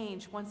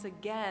change once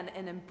again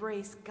and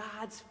embrace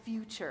God's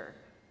future,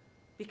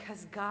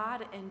 because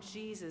God and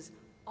Jesus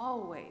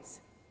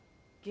always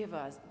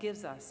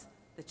gives us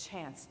the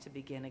chance to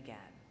begin again.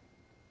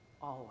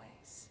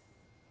 Always.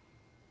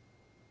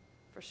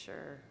 For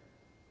sure,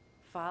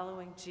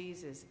 following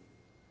Jesus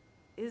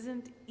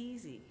isn't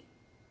easy.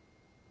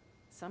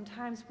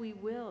 Sometimes we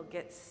will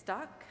get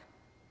stuck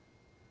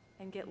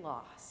and get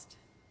lost.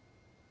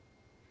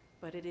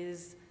 But it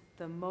is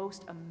the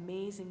most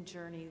amazing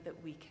journey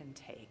that we can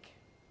take.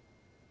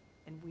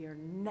 And we are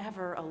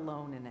never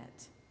alone in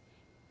it.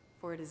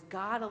 For it is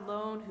God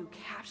alone who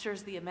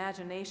captures the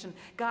imagination,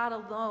 God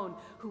alone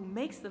who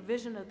makes the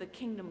vision of the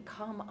kingdom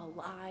come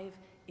alive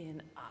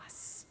in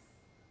us.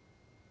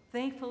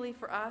 Thankfully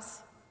for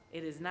us,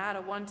 it is not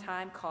a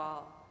one-time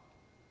call.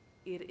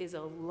 It is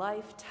a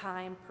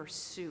lifetime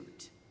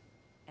pursuit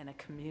and a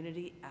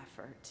community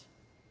effort.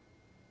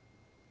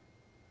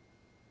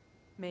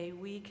 May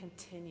we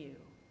continue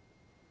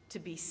to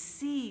be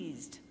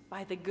seized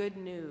by the good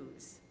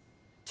news,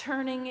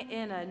 turning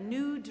in a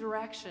new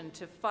direction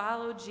to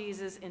follow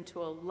Jesus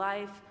into a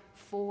life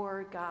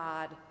for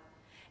God,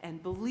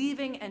 and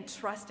believing and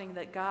trusting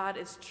that God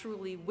is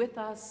truly with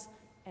us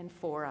and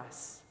for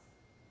us.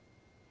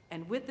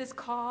 And with this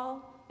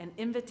call and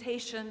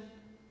invitation,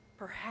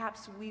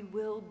 perhaps we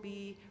will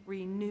be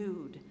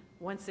renewed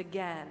once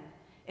again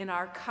in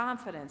our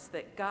confidence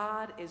that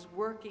God is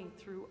working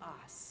through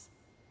us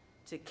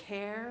to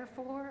care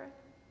for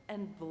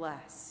and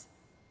bless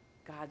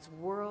God's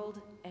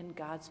world, and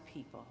God's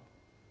people.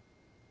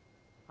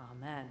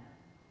 Amen.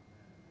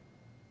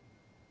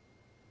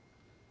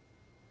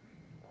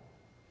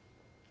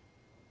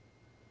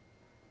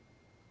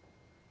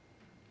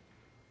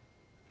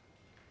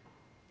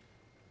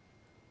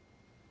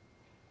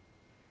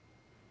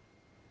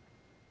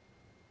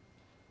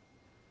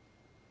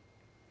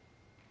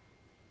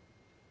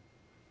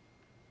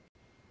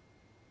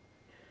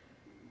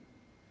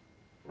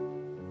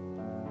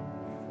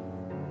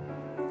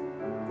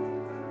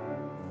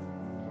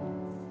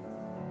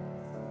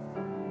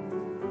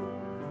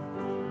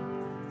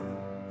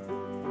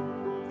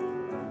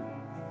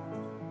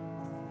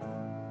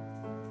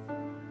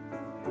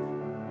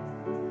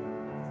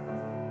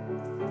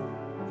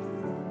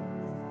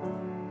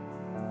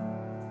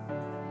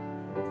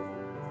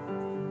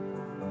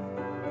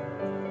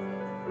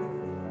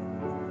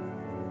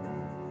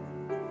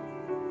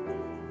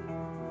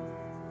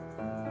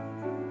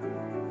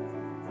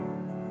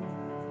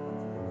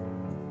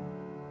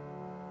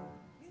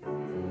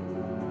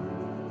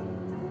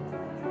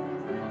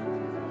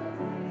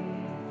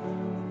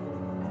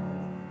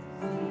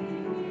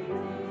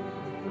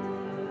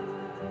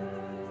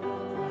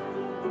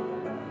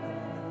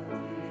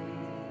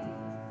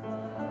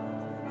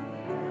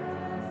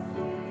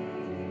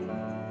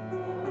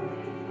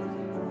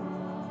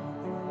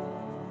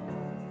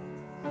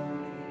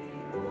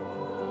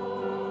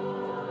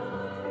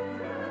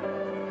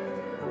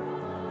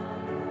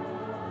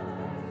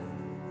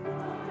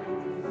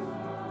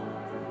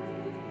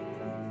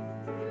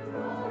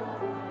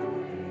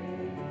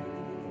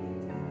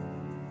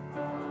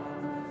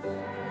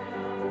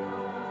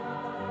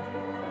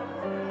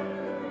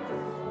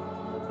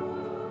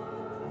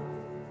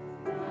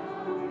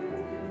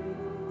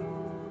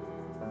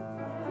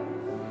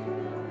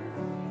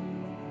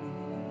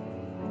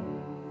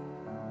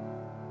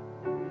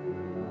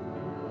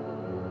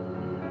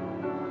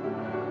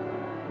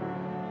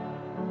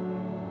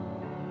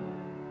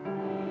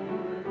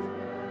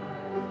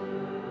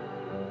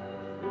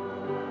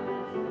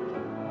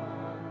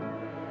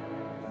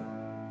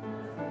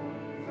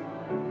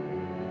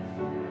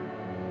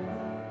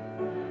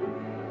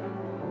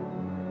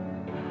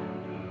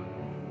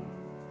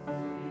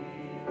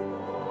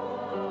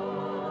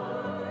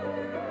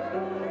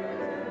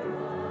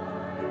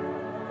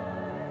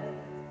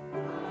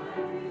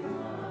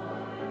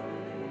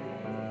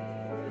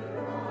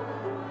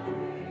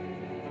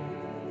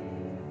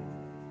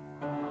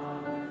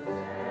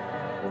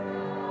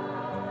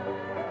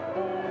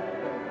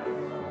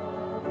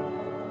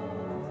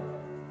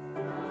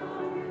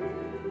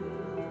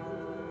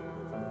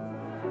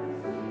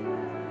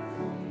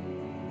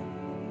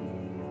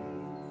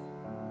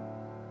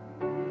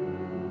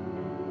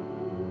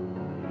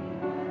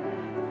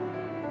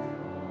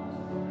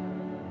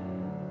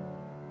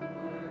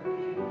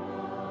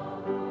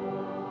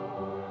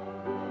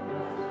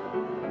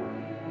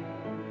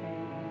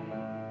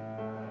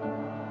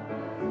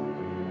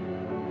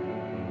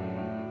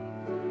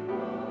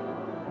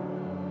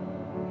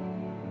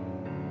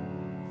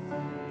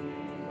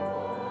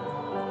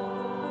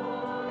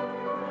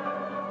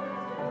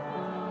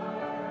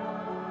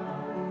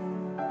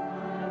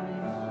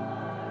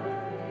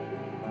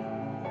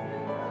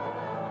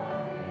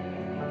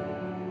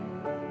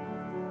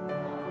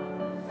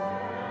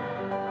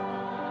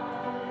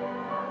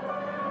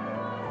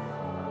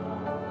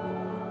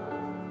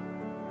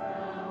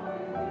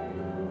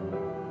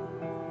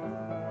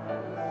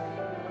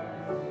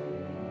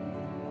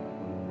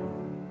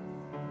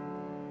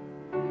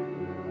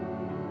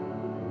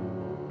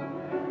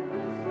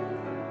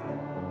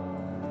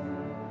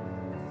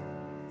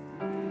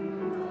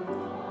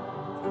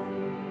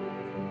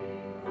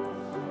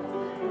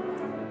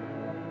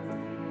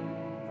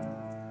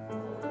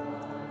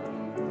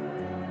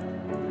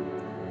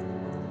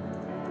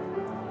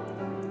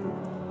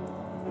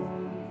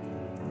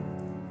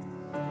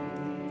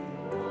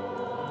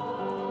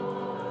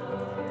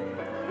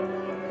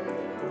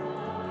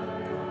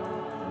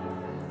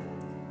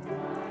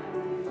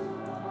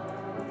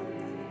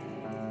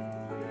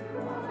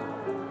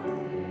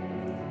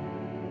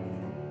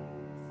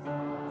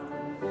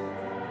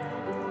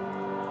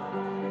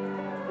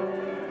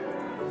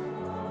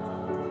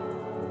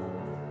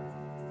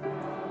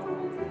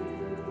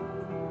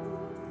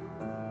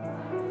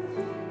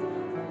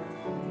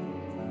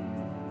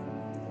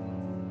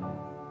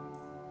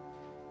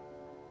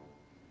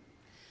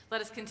 Let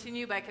us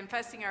continue by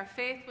confessing our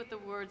faith with the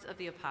words of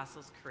the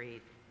Apostles'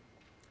 Creed.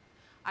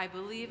 I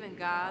believe in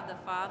God, the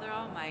Father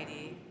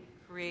Almighty,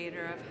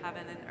 creator of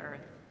heaven and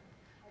earth.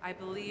 I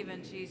believe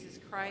in Jesus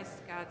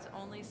Christ, God's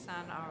only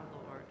Son, our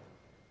Lord,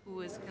 who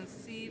was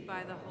conceived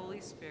by the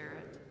Holy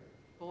Spirit,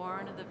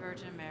 born of the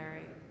Virgin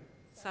Mary,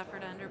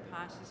 suffered under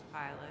Pontius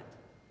Pilate,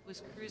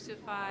 was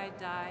crucified,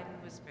 died,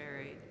 and was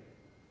buried.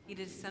 He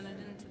descended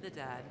into the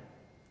dead.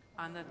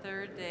 On the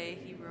third day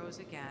he rose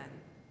again.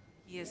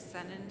 He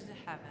ascended into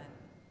heaven.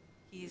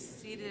 He is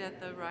seated at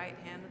the right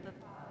hand of the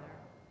Father,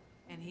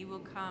 and he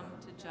will come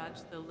to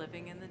judge the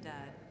living and the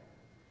dead.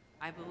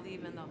 I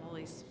believe in the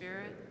Holy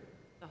Spirit,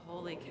 the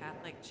Holy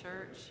Catholic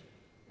Church,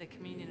 the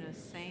communion of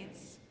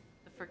saints,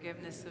 the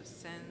forgiveness of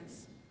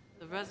sins,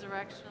 the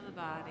resurrection of the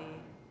body,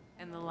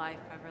 and the life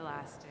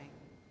everlasting.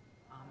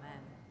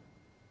 Amen.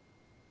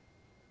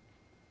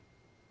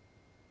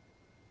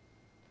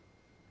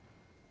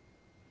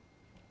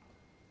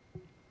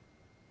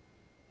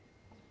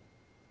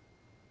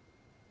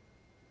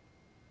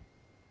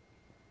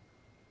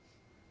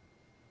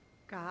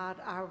 God,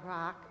 our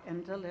rock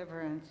and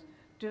deliverance,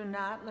 do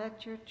not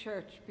let your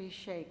church be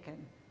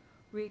shaken.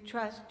 We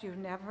trust you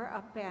never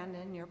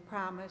abandon your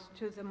promise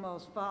to the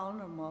most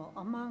vulnerable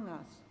among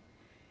us.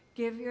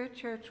 Give your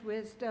church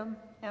wisdom,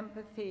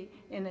 empathy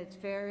in its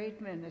varied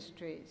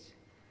ministries.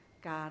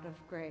 God of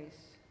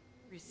grace,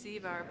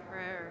 Receive our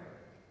prayer.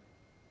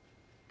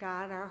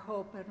 God, our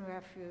hope and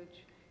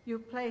refuge, you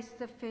place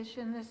the fish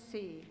in the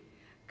sea.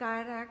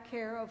 Guide our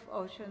care of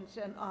oceans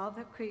and all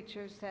the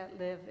creatures that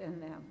live in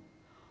them.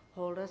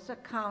 Hold us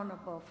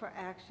accountable for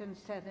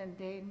actions that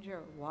endanger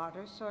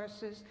water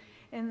sources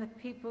and the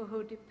people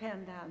who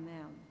depend on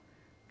them.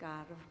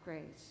 God of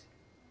grace,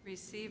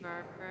 Receive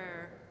our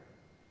prayer.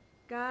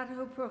 God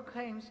who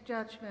proclaims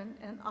judgment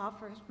and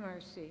offers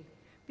mercy,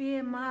 be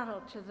a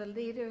model to the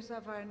leaders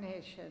of our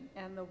nation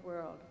and the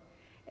world.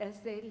 As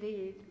they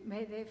lead,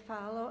 may they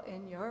follow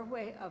in your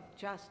way of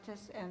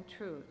justice and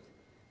truth.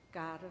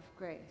 God of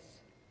grace,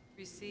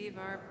 Receive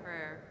our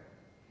prayer.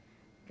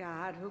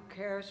 God who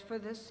cares for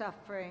the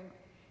suffering,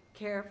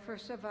 care for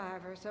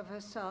survivors of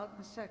assault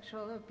and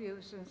sexual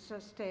abuse, and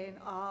sustain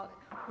all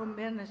who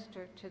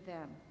minister to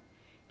them.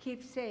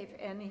 Keep safe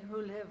any who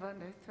live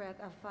under threat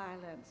of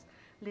violence,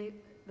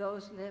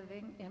 those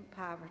living in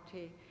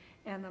poverty,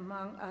 and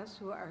among us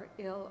who are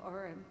ill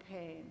or in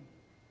pain,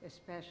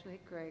 especially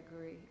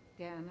Gregory,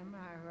 Dana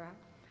Myra,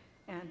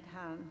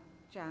 Anton,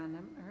 John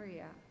and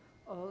Maria,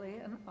 Oli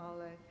and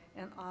Oleg,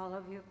 and all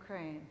of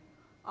Ukraine,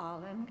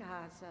 all in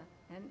Gaza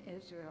and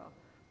Israel,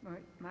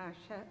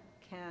 Marcia,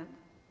 Kent,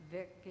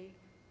 Vicky,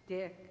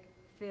 Dick,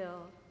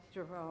 Phil,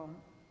 Jerome,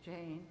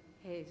 Jane,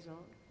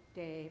 Hazel,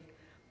 Dave,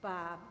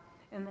 Bob,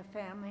 and the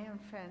family and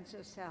friends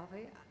of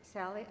Sally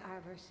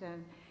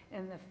Iverson,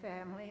 and the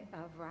family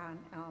of Ron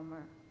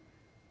Elmer.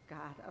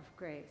 God of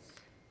grace,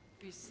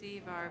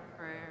 Receive our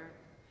prayer.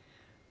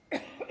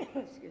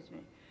 excuse me,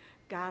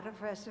 God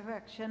of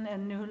resurrection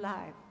and new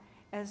life,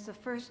 as the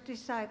first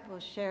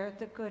disciples shared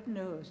the good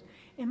news,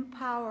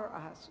 empower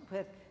us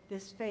with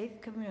this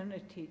faith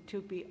community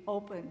to be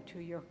open to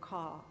your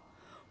call.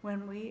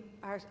 When we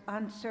are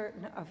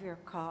uncertain of your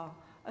call,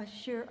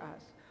 assure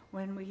us.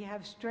 When we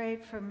have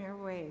strayed from your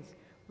ways,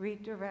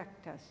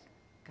 redirect us.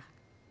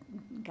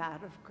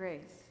 God of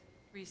grace,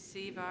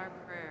 Receive our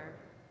prayer.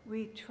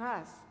 we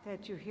trust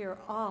that you hear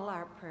all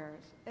our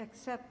prayers,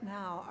 accept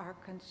now our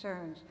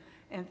concerns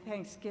and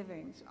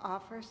thanksgivings,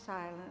 offer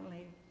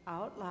silently,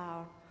 out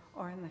loud,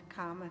 or in the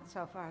comments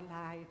of our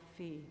live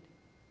feed.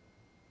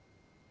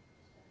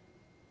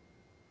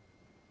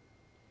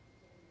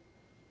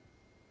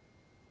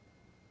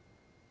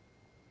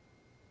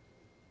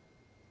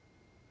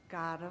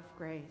 God of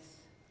grace,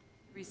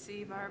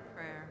 Receive our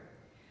prayer.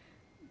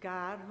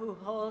 God who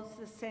holds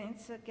the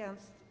saints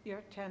against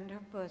your tender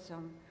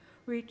bosom,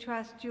 we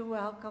trust you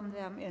welcome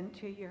them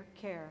into your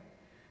care.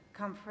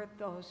 Comfort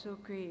those who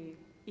grieve,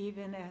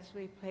 even as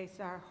we place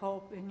our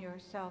hope in your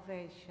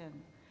salvation.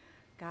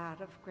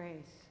 God of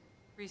grace,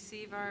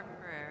 Receive our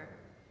prayer.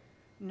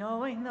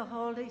 knowing the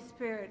Holy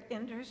Spirit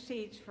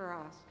intercedes for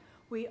us,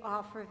 we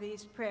offer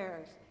these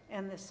prayers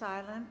and the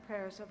silent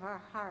prayers of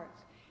our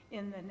hearts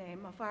in the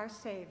name of our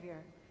Savior,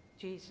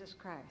 Jesus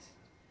Christ.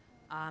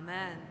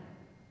 Amen.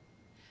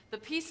 The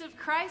peace of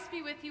Christ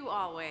be with you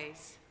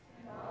always.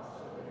 And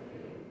also with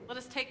you. Let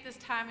us take this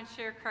time and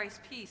share Christ's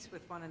peace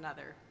with one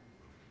another.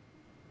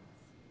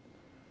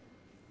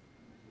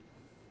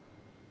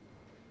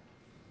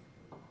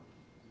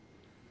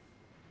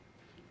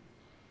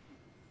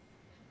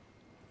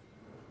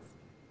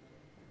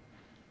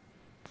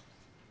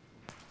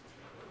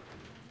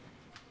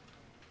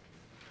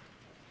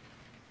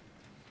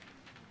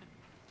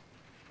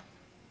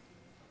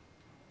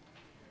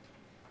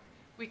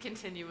 We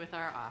continue with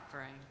our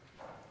offering.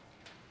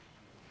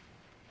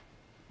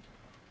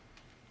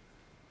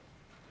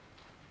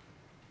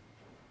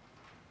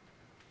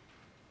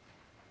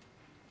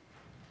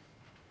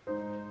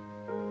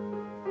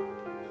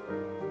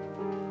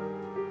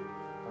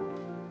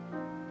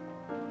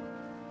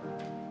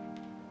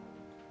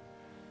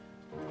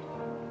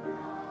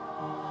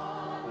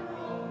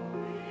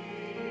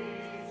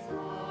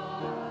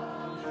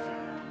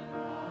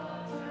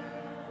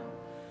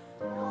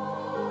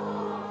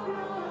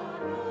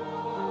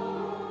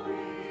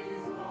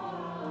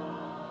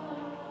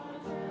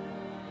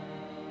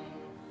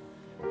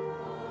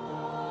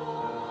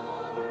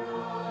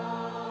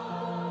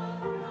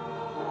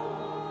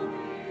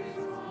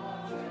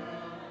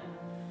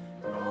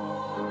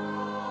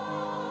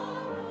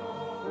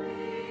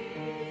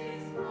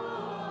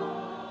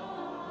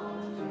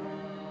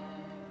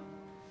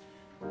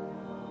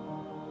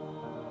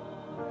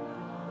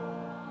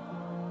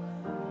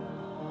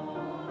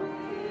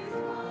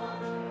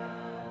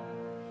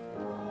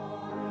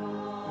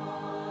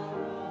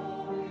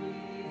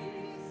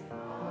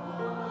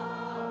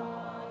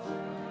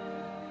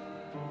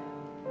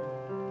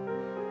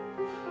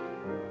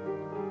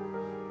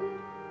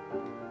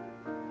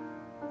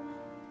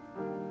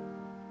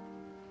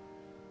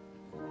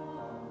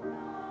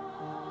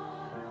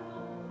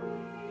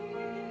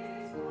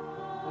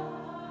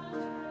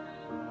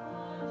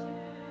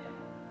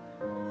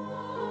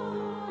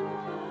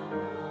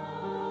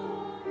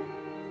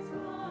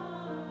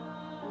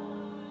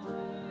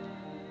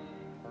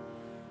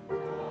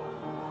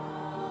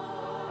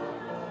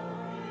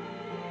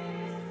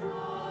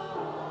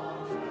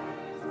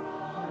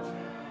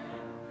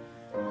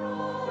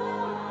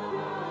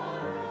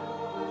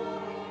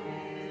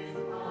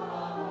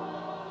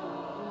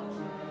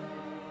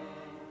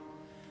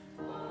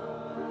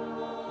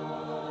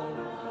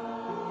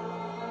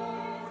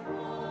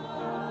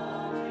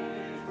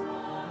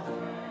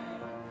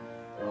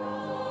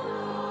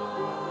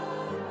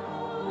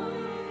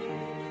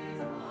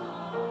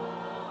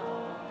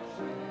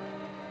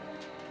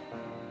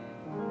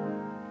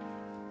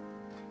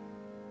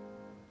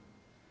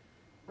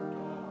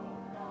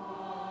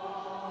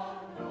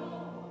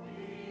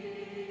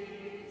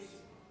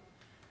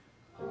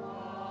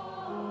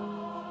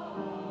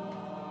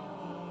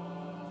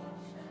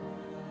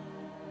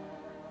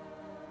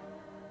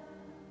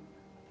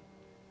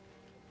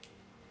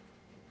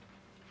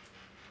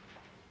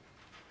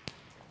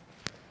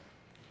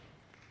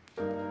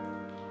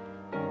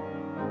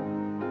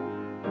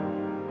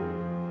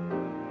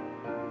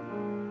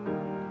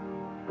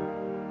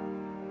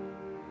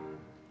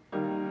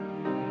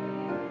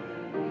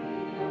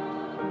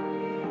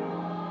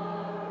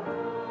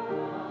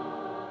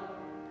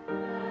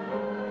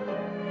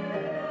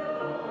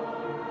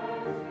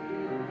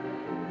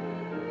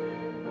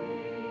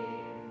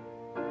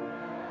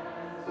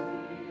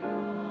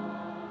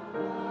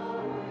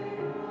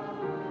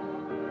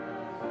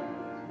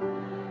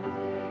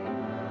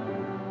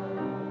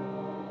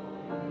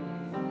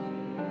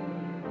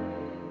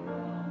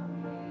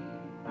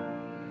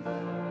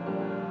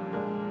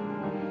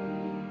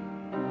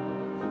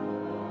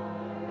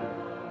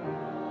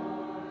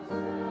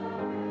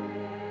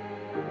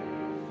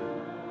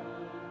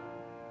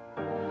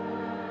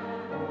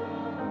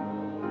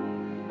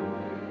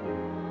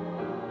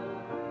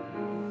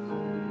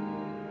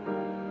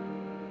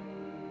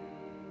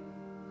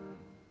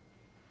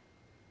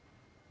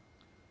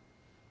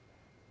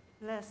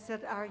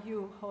 Blessed are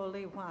you,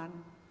 Holy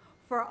One,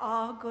 for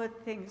all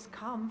good things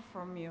come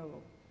from you.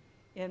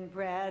 In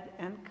bread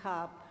and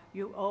cup,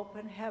 you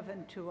open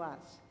heaven to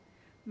us.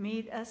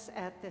 Meet us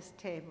at this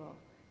table,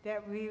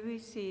 that we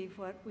receive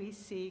what we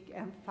seek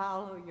and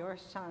follow your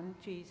Son,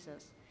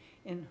 Jesus,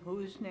 in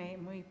whose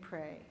name we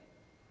pray.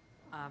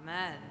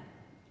 Amen.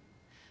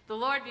 The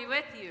Lord be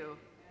with you.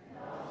 And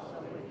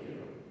also with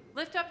you.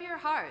 Lift up your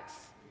hearts.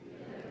 We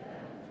lift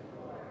them to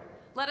the Lord.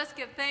 Let us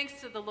give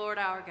thanks to the Lord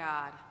our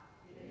God.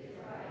 It is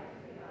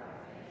right to give our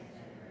thanks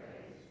and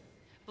praise.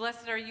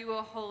 Blessed are you,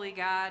 O holy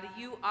God.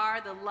 You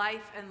are the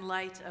life and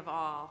light of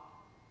all.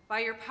 By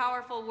your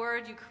powerful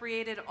word, you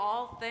created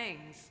all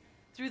things.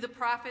 Through the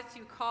prophets,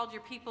 you called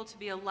your people to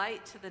be a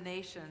light to the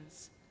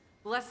nations.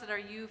 Blessed are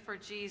you for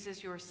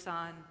Jesus, your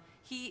Son.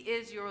 He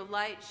is your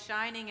light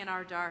shining in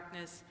our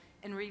darkness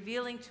and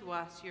revealing to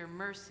us your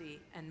mercy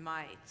and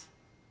might.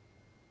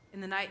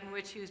 In the night in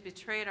which he was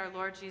betrayed, our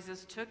Lord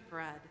Jesus took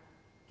bread,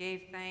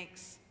 gave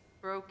thanks,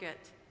 broke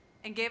it,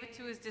 and gave it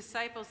to his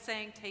disciples,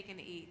 saying, "Take and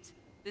eat.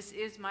 This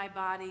is my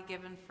body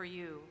given for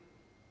you.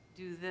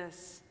 Do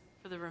this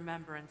for the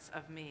remembrance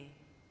of me."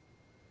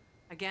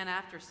 Again,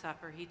 after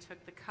supper, he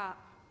took the cup,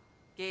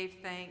 gave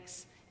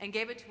thanks, and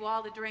gave it to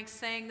all to drink,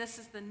 saying, "This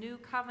is the new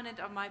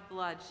covenant of my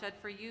blood, shed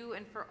for you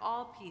and for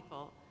all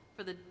people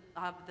for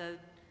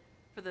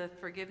the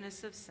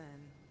forgiveness of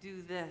sin.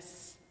 Do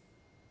this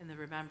in the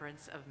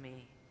remembrance of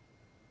me."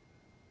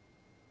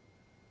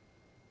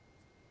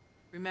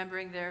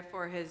 Remembering,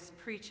 therefore, his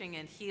preaching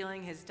and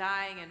healing, his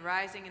dying and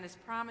rising, and his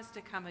promise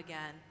to come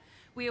again,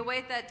 we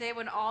await that day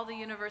when all the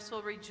universe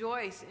will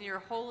rejoice in your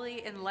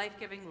holy and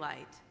life-giving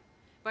light.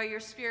 By your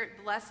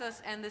Spirit, bless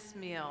us and this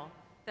meal,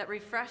 that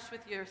refreshed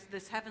with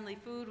this heavenly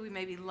food, we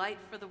may be light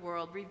for the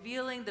world,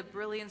 revealing the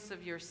brilliance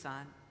of your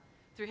Son.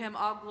 Through him,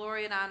 all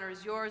glory and honor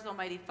is yours,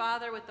 Almighty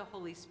Father, with the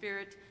Holy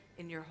Spirit,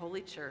 in your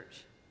holy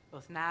church,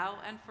 both now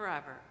and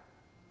forever.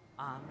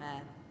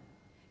 Amen.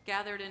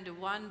 Gathered into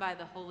one by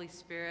the Holy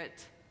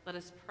Spirit, let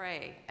us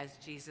pray as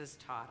Jesus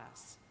taught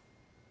us.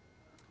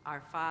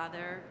 Our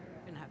Father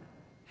in heaven,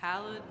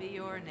 hallowed be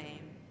your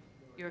name.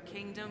 Your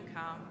kingdom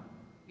come,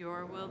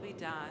 your will be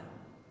done,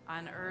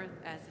 on earth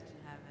as it is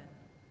in heaven.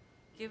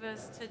 Give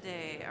us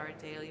today our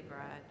daily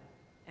bread,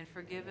 and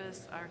forgive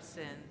us our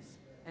sins,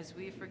 as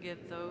we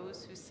forgive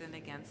those who sin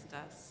against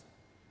us.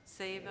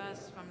 Save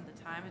us from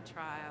the time of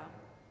trial,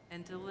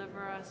 and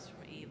deliver us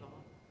from evil.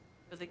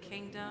 For the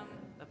kingdom,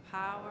 the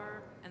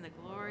power, and the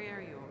glory are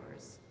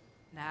yours,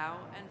 now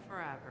and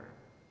forever.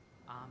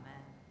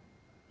 Amen.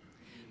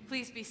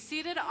 Please be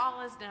seated. All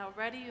is now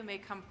ready. You may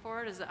come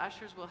forward as the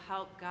ushers will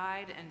help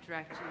guide and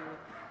direct you.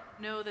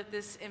 Know that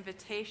this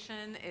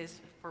invitation is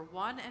for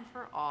one and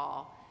for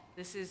all.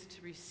 This is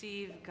to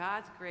receive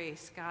God's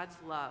grace, God's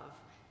love.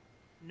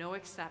 No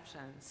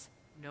exceptions,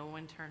 no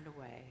one turned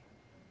away.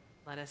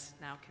 Let us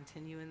now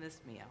continue in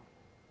this meal.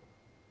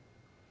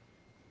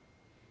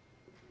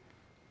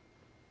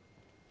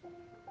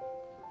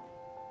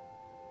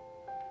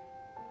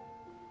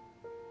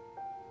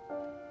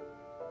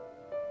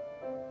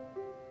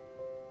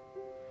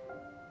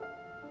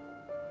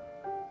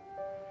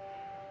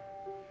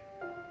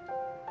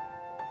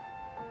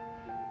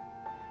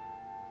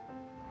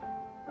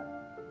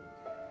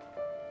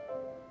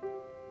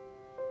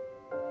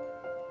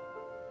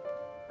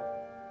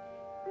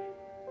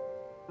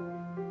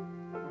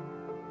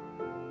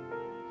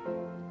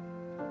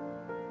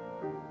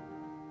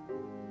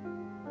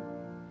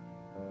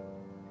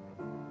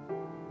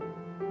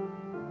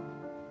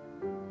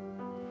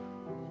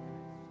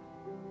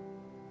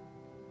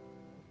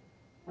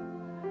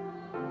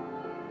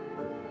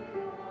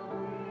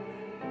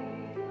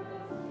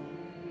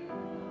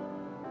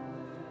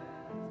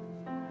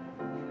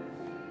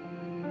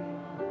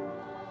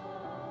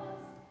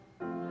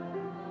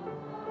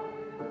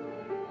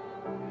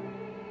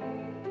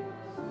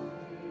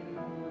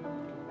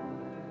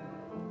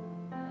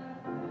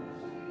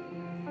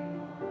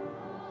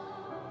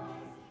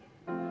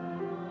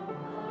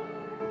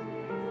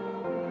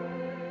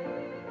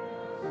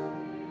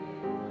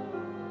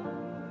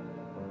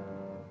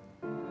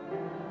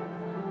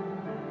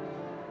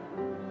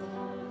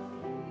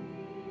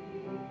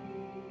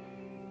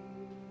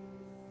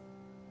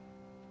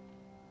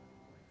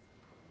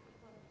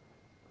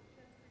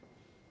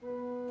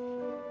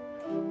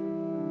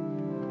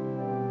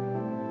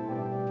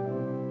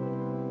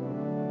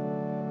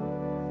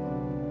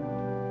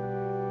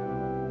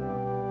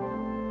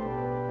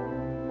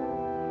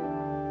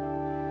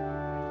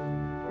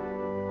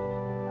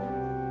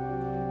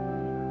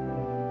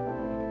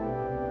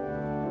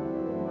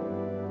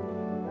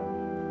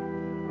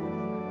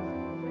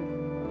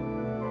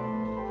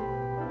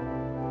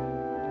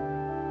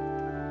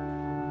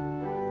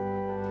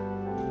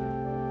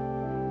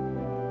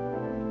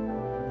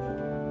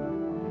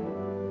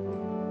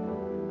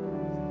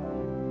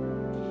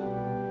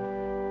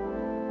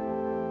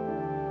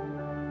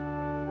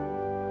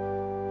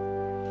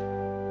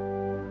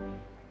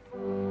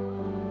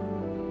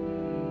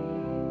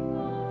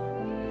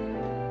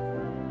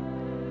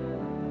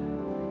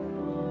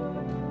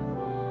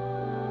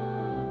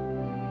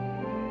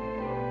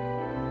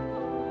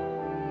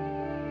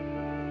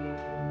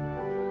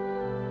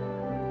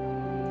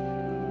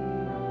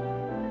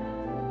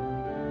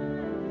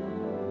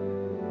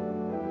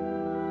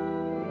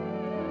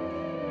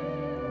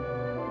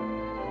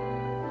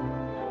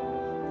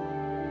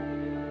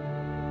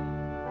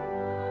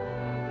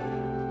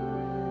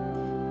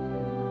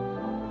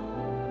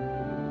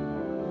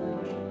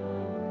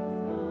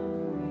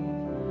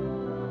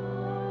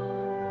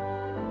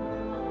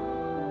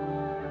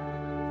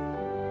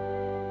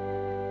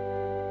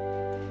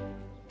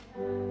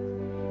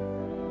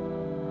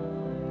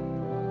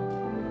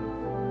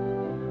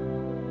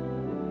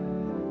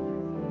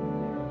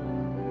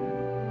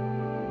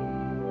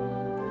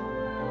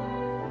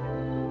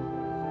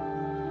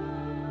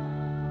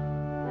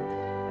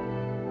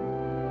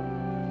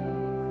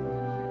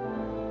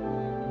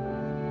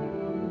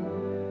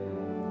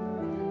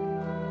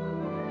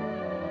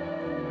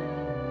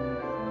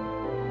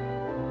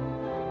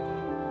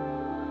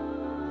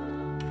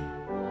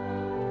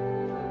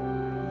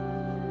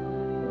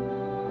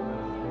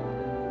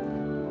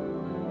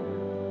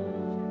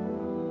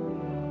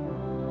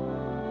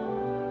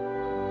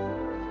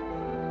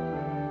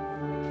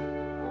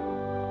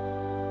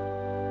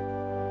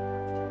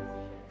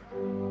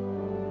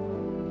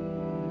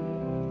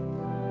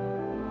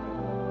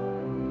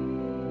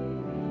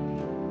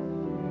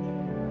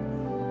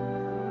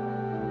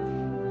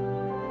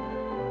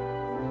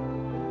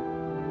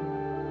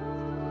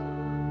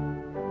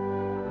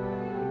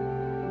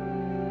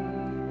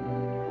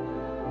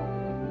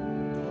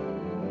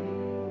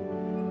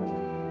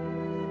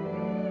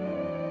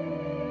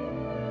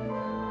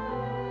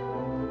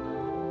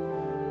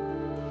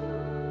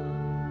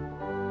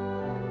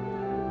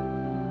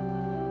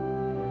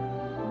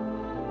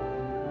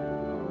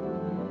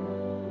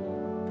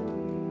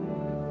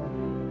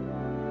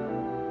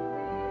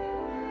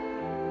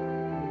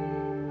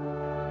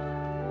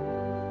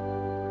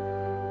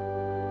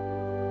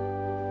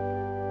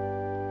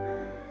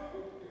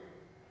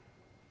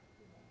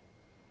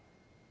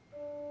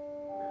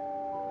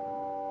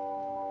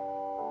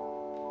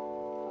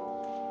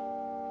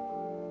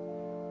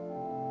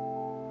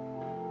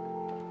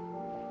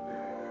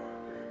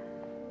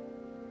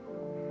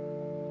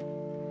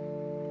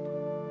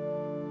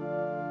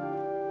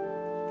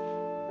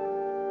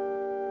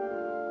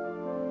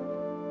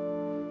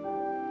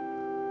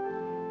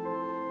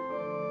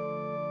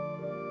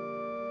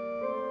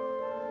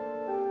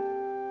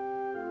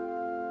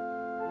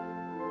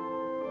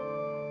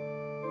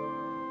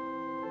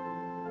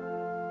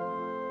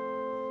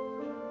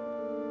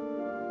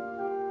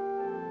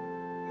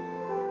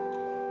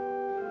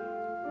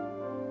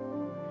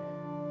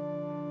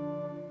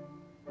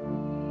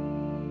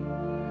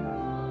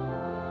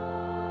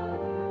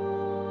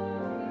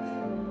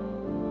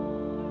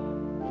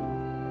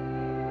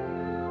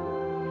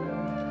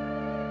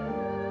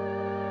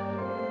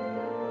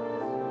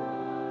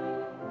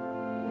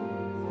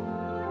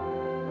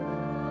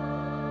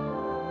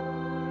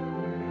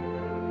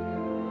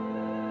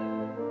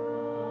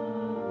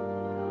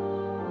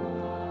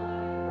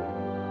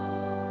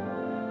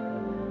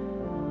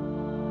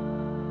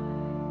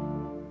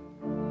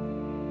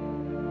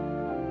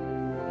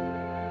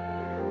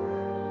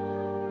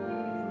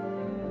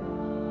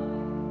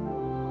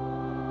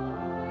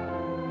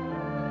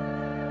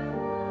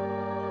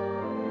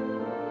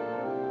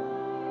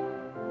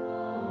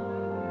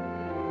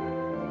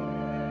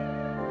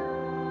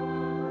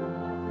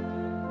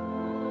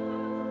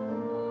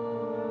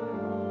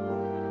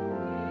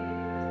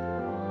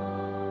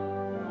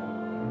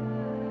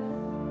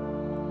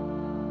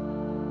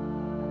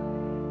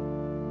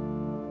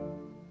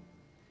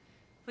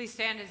 Please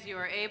stand as you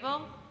are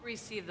able.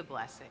 Receive the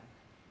blessing.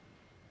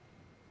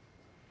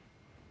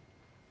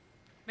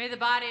 May the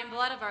body and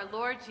blood of our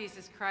Lord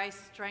Jesus Christ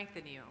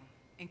strengthen you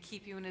and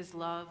keep you in his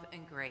love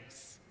and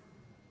grace.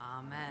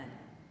 Amen.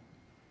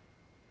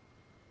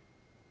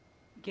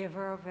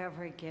 Giver of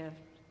every gift,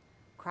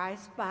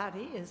 Christ's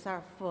body is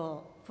our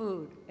full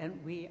food, and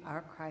we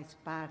are Christ's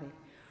body.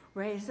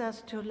 Raise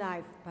us to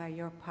life by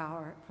your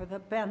power for the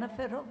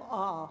benefit of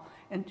all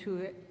and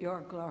to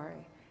your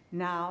glory,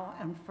 now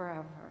and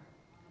forever.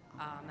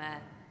 Amen.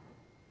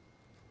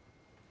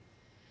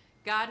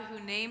 God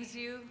who names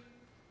you,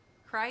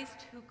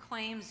 Christ who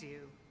claims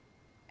you,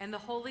 and the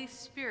Holy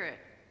Spirit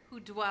who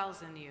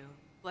dwells in you,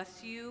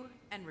 bless you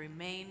and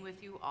remain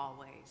with you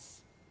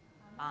always.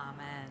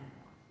 Amen.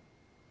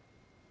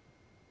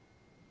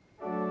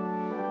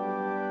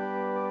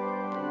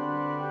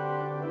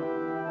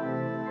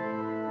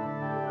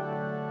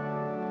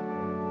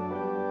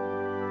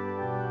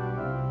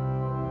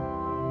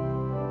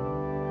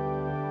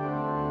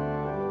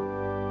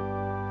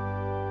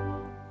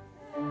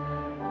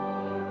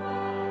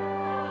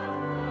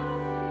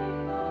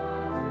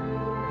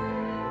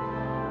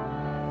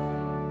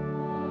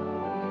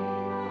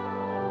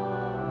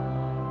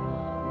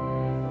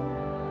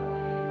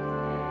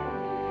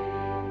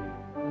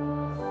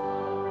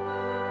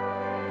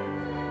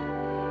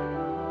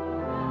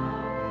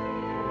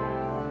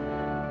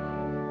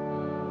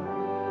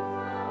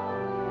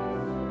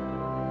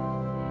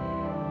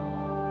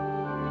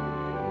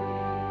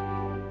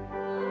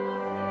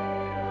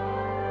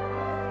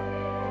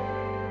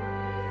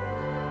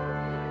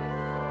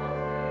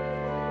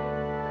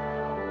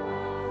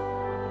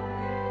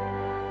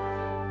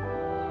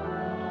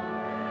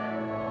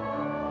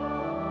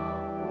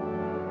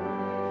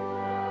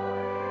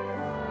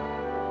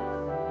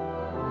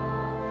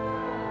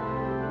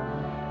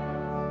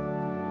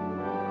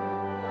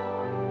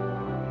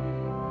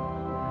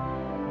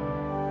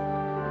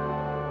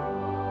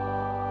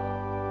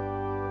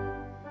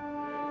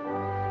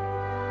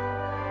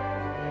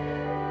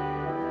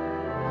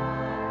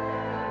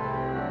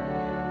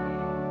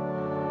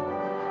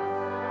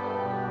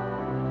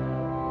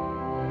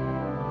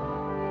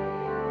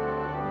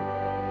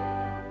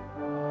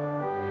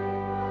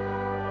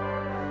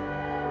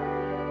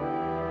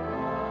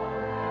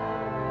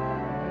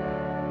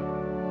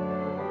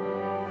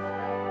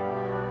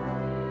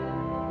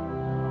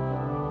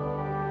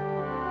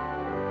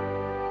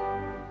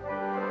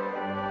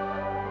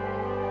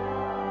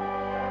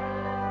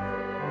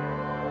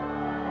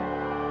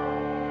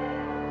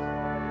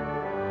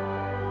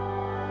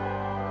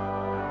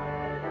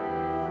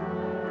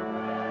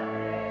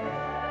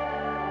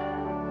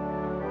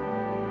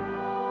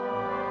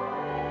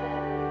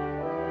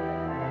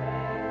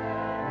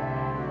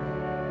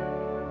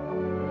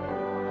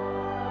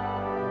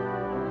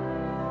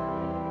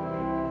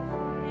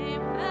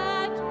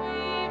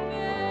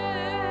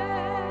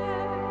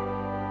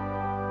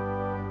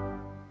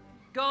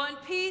 Go in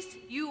peace,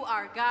 you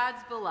are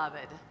God's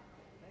beloved.